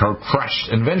crushed.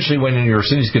 And eventually, when your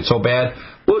cities get so bad,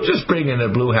 we'll just bring in the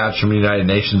blue hats from the United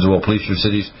Nations and we'll police your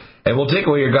cities. And we'll take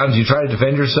away your guns. You try to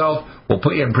defend yourself, we'll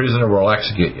put you in prison or we'll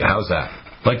execute you. How's that?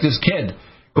 Like this kid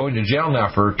going to jail now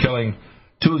for killing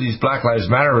 2 of these Black Lives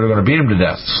Matter. They're going to beat him to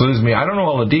death. Excuse me, I don't know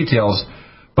all the details,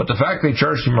 but the fact they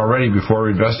charged him already before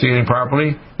investigating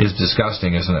properly is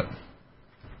disgusting, isn't it?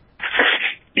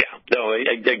 No,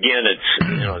 again, it's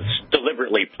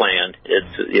deliberately planned. This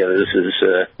is.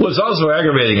 Well, it's also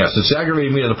aggravating us. It's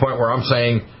aggravating me to the point where I'm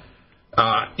saying,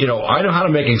 I know how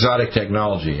to make exotic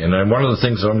technology, and one of the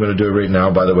things that I'm going to do right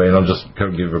now, by the way, and I'll just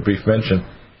kind of give a brief mention,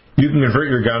 you can convert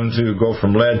your gun to go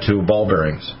from lead to ball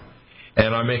bearings.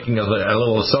 And I'm making a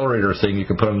little accelerator thing you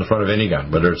can put on the front of any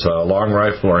gun, whether it's a long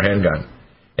rifle or a handgun.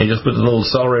 And you just put the little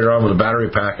accelerator on with a battery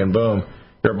pack, and boom.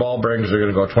 Your ball bearings are going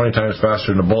to go 20 times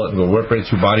faster than a bullet and go whip right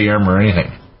through body armor or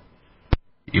anything.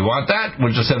 You want that?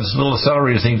 We'll just have this little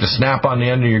accelerator thing to snap on the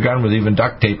end of your gun with even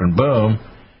duct tape, and boom,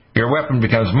 your weapon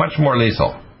becomes much more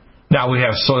lethal. Now, we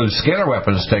have scalar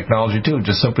weapons technology, too.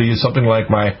 Just simply use something like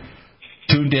my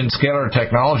tuned-in scalar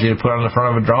technology to put on the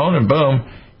front of a drone, and boom,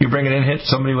 you bring it in, hit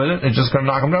somebody with it, and it's just going to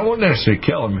knock them down. It won't necessarily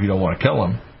kill them if you don't want to kill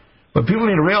them. But people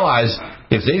need to realize,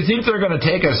 if they think they're going to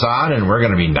take us on and we're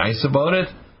going to be nice about it,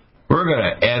 we're going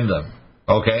to end them,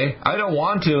 okay? I don't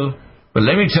want to, but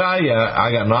let me tell you,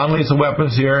 I got non-lethal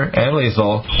weapons here and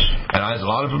lethal, and a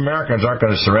lot of Americans aren't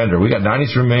going to surrender. We got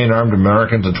 93 million armed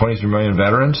Americans and 23 million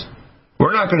veterans.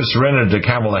 We're not going to surrender to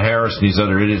Kamala Harris and these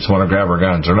other idiots who want to grab our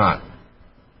guns. They're not.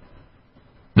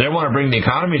 They want to bring the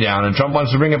economy down, and Trump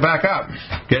wants to bring it back up.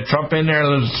 Get Trump in there,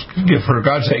 for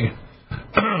God's sake,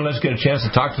 let's get a chance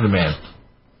to talk to the man.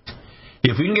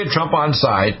 If we can get Trump on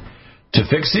side to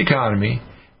fix the economy,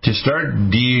 to start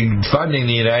defunding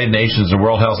the United Nations, the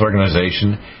World Health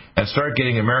Organization, and start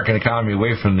getting the American economy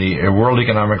away from the World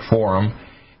Economic Forum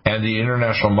and the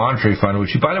International Monetary Fund,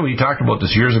 which, by the way, he talked about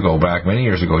this years ago, many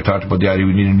years ago. He talked about the idea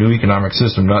we need a new economic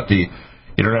system, not the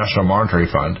International Monetary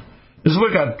Fund. This is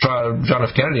what got John F.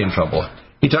 Kennedy in trouble.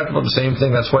 He talked about the same thing.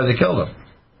 That's why they killed him.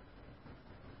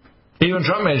 Even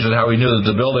Trump mentioned how he knew that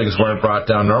the buildings weren't brought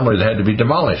down normally. They had to be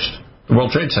demolished. The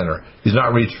World Trade Center. He's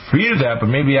not refuted that, but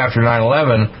maybe after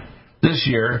 9/11 this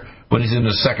year, when he's in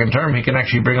his second term, he can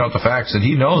actually bring out the facts that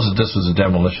he knows that this was a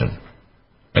demolition.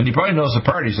 And he probably knows the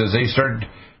part. He says they started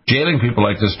jailing people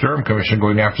like this Durham Commission,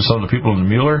 going after some of the people in the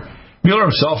Mueller. Mueller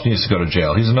himself needs to go to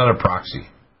jail. He's another proxy.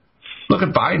 Look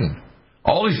at Biden.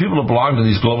 All these people that belong to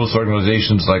these globalist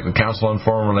organizations like the Council on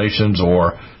Foreign Relations,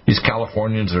 or these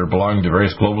Californians that are belonging to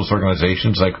various globalist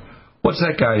organizations, like, what's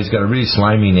that guy? He's got a really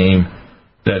slimy name.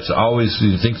 That's always,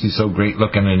 he thinks he's so great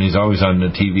looking, and he's always on the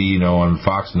TV, on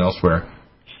Fox and elsewhere.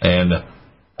 And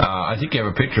I think you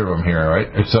have a picture of him here, right?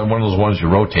 It's one of those ones you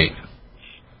rotate.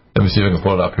 Let me see if I can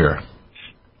pull it up here.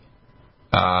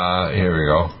 Here we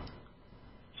go.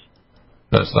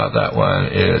 That's not that one.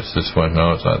 It's this one.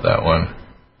 No, it's not that one.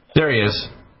 There he is.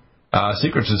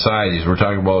 Secret societies. We're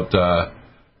talking about,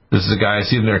 this is a guy, I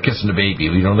see him there kissing the baby.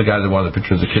 You know the guy that wanted the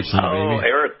picture of the kissing the baby? Oh,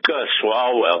 Eric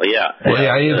Swalwell, yeah. Well,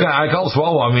 I call it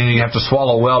Swalwell. I mean, you have to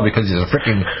swallow well because he's a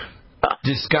freaking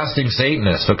disgusting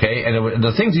Satanist, okay? And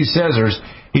the things he says are,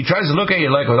 he tries to look at you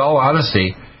like with all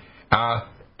honesty, and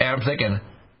I'm thinking,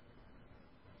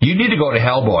 you need to go to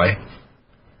hell, boy.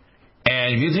 And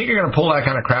And if you think you're going to pull that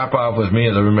kind of crap off with me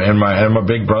and I'm a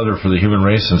big brother for the human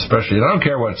race, and especially, and I don't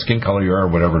care what skin color you are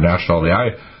or whatever nationality,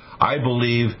 I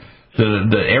believe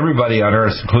that everybody on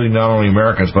Earth, including not only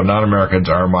Americans but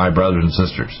non-Americans, are my brothers and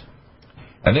sisters.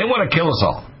 And they want to kill us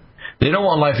all. They don't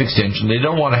want life extension. They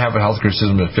don't want to have a healthcare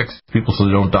system that fixes people so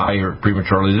they don't die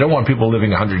prematurely. They don't want people living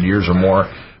 100 years or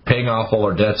more, paying off all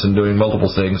our debts and doing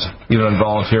multiple things, even in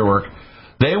volunteer work.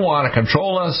 They want to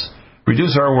control us,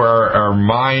 reduce our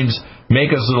minds,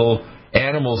 make us little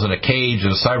animals in a cage,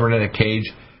 in a cybernetic cage,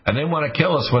 and they want to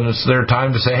kill us when it's their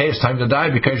time to say, hey, it's time to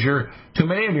die because you're too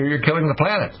many of you, you're killing the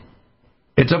planet.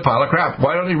 It's a pile of crap.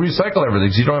 Why don't you recycle everything?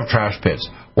 Because you don't have trash pits.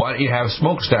 Why don't you have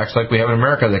smokestacks like we have in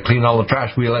America that clean all the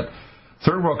trash? We let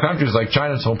third world countries like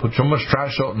China put so much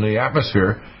trash out in the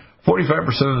atmosphere. 45%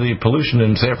 of the pollution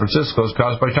in San Francisco is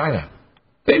caused by China.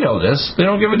 They know this. They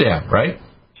don't give a damn, right?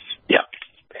 Yeah.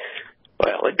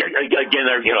 Well, again,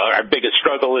 our biggest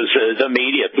struggle is the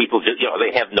media. People just,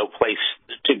 they have no place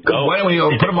to go. Why don't we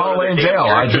put them all away in jail?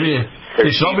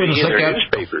 They should all be in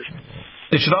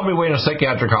They should all be away in a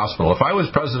psychiatric hospital. If I was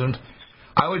president,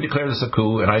 I would declare this a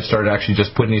coup, and I'd start actually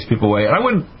just putting these people away. And I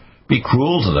wouldn't be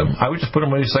cruel to them. I would just put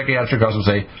them in a psychiatric hospital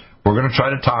and say, we're going to try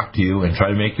to talk to you and try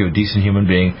to make you a decent human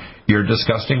being. You're a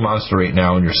disgusting monster right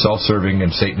now, and you're self-serving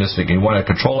and satanistic, and you want to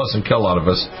control us and kill a lot of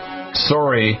us.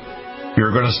 Sorry,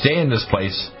 you're going to stay in this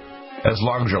place as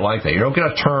long as you're like that. You don't get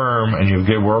a term, and you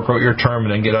work out your term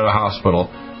and then get out of hospital,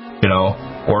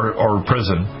 or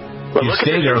prison. Well, you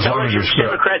stay there as long as you're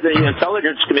scared. The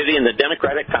Intelligence Committee in the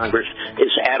Democratic Congress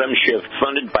is Adam Schiff,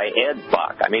 funded by Ed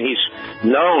Buck. I mean, he's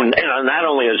known not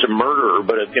only as a murderer,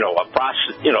 but a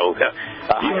prostitute,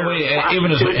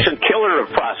 and killer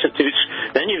of prostitutes.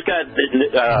 Then you've got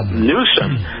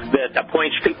Newsom that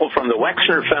appoints people from the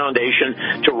Wexner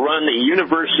Foundation to run the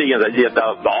university and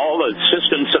all the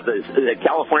systems of the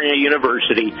California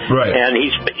University. Right. And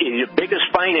he's the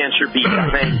biggest financer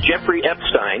behind Jeffrey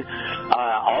Epstein.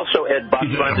 Also, Ed Buck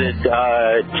funded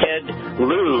Ted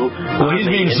Lieu. Well, he's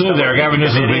being sued there. Gavin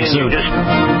Newsom is being sued.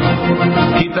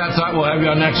 Keep that thought. We'll have you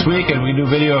on next week, and we do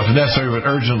video if necessary, but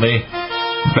urgently.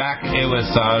 Back with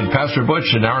Pastor Butch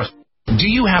and our... Do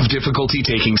you have difficulty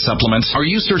taking supplements? Are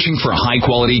you searching for a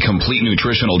high-quality, complete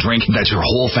nutritional drink that your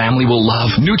whole family will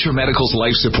love? NutriMedical's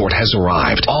Life Support has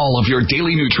arrived. All of your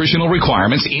daily nutritional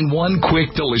requirements in one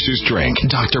quick, delicious drink.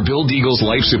 Dr. Bill Deagle's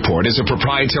Life Support is a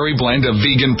proprietary blend of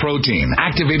vegan protein,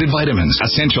 activated vitamins,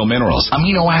 essential minerals,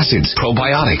 amino acids,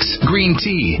 probiotics, green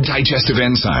tea, digestive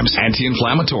enzymes,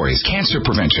 anti-inflammatories, cancer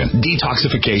prevention,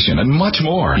 detoxification, and much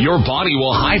more. Your body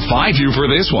will high-five you for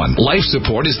this one. Life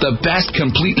Support is the best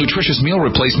complete nutritious meal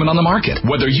replacement on the market.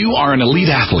 Whether you are an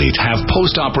elite athlete, have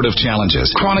post-operative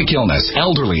challenges, chronic illness,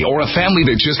 elderly, or a family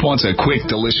that just wants a quick,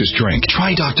 delicious drink,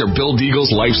 try Dr. Bill Deagle's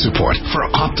Life Support for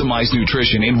optimized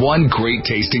nutrition in one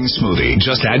great-tasting smoothie.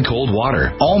 Just add cold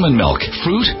water, almond milk,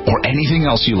 fruit, or anything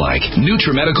else you like.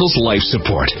 NutriMedical's Life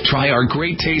Support. Try our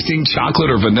great-tasting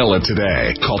chocolate or vanilla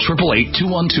today. Call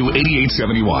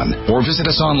 888-212-8871 or visit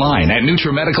us online at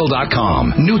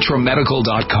NutriMedical.com.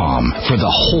 NutriMedical.com for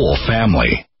the whole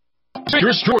family.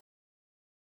 Your story.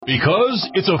 Because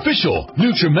it's official,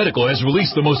 NutriMedical has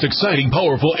released the most exciting,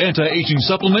 powerful anti-aging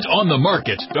supplement on the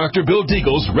market. Dr. Bill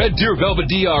Deagle's Red Deer Velvet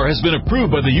DR has been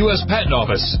approved by the U.S. Patent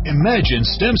Office. Imagine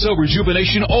stem cell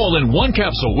rejuvenation all in one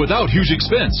capsule without huge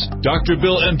expense. Dr.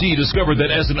 Bill MD discovered that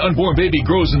as an unborn baby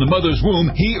grows in the mother's womb,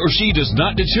 he or she does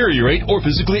not deteriorate or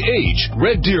physically age.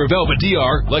 Red Deer Velvet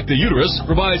DR, like the uterus,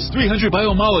 provides 300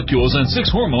 biomolecules and 6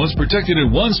 hormones protected in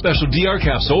one special DR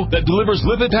capsule that delivers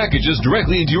lipid packages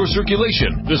directly into your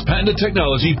circulation. This patented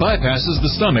technology bypasses the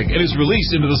stomach and is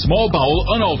released into the small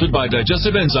bowel unaltered by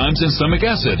digestive enzymes and stomach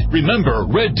acid. Remember,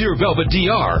 Red Deer Velvet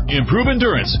DR. Improve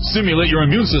endurance, stimulate your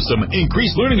immune system,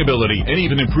 increase learning ability, and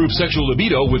even improve sexual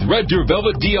libido with Red Deer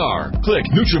Velvet DR. Click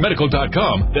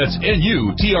NutriMedical.com, that's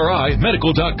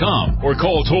NutriMedical.com, or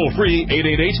call toll-free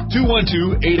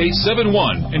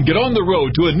 888-212-8871 and get on the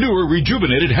road to a newer,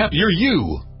 rejuvenated, happier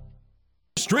you.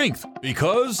 Strength,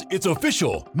 because it's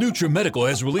official. NutriMedical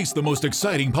has released the most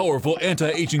exciting, powerful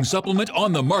anti-aging supplement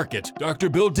on the market. Dr.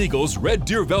 Bill Deagle's Red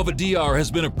Deer Velvet DR has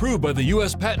been approved by the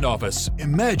U.S. Patent Office.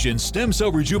 Imagine stem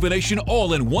cell rejuvenation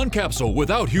all in one capsule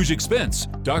without huge expense.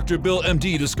 Dr. Bill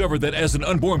MD discovered that as an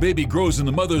unborn baby grows in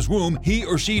the mother's womb, he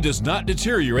or she does not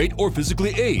deteriorate or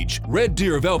physically age. Red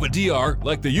Deer Velvet DR,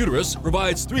 like the uterus,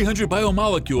 provides 300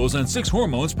 biomolecules and 6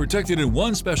 hormones protected in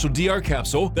one special DR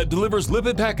capsule that delivers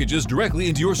lipid packages directly directly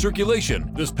into your circulation.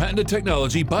 This patented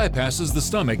technology bypasses the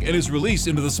stomach and is released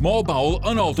into the small bowel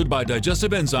unaltered by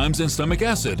digestive enzymes and stomach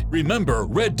acid. Remember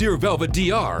Red Deer Velvet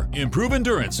DR. Improve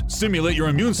endurance, stimulate your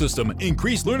immune system,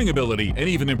 increase learning ability, and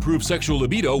even improve sexual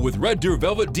libido with Red Deer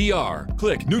Velvet DR.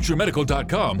 Click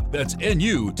NutriMedical.com, that's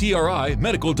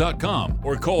NutriMedical.com,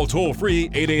 or call toll-free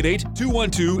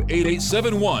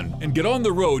 888-212-8871 and get on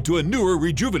the road to a newer,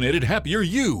 rejuvenated, happier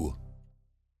you.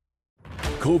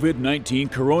 COVID-19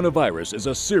 coronavirus is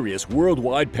a serious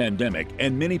worldwide pandemic,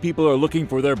 and many people are looking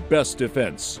for their best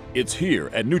defense. It's here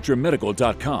at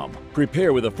NutriMedical.com.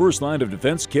 Prepare with a first line of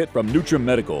defense kit from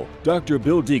NutriMedical. Dr.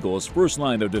 Bill Deagle's first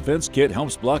line of defense kit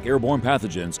helps block airborne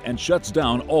pathogens and shuts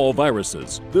down all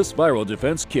viruses. This viral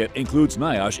defense kit includes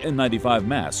NIOSH N95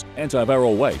 mask,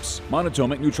 antiviral wipes,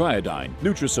 monatomic nutriodine,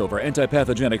 NutriSilver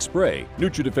antipathogenic spray,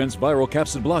 NutriDefense viral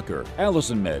capsid blocker,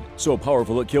 Allison Med, so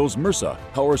powerful it kills MRSA,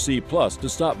 Power C Plus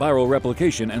to stop viral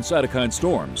replication and cytokine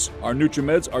storms. Our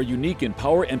NutriMeds are unique in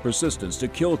power and persistence to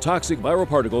kill toxic viral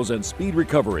particles and speed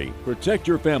recovery. Protect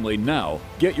your family now.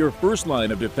 Get your first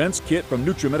line of defense kit from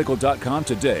NutriMedical.com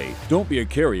today. Don't be a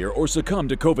carrier or succumb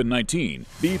to COVID-19.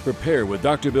 Be prepared with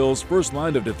Dr. Bill's first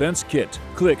line of defense kit.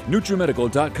 Click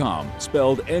NutriMedical.com,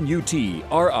 spelled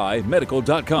N-U-T-R-I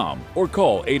Medical.com, or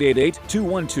call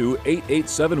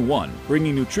 888-212-8871,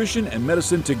 bringing nutrition and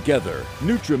medicine together.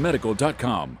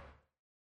 NutriMedical.com.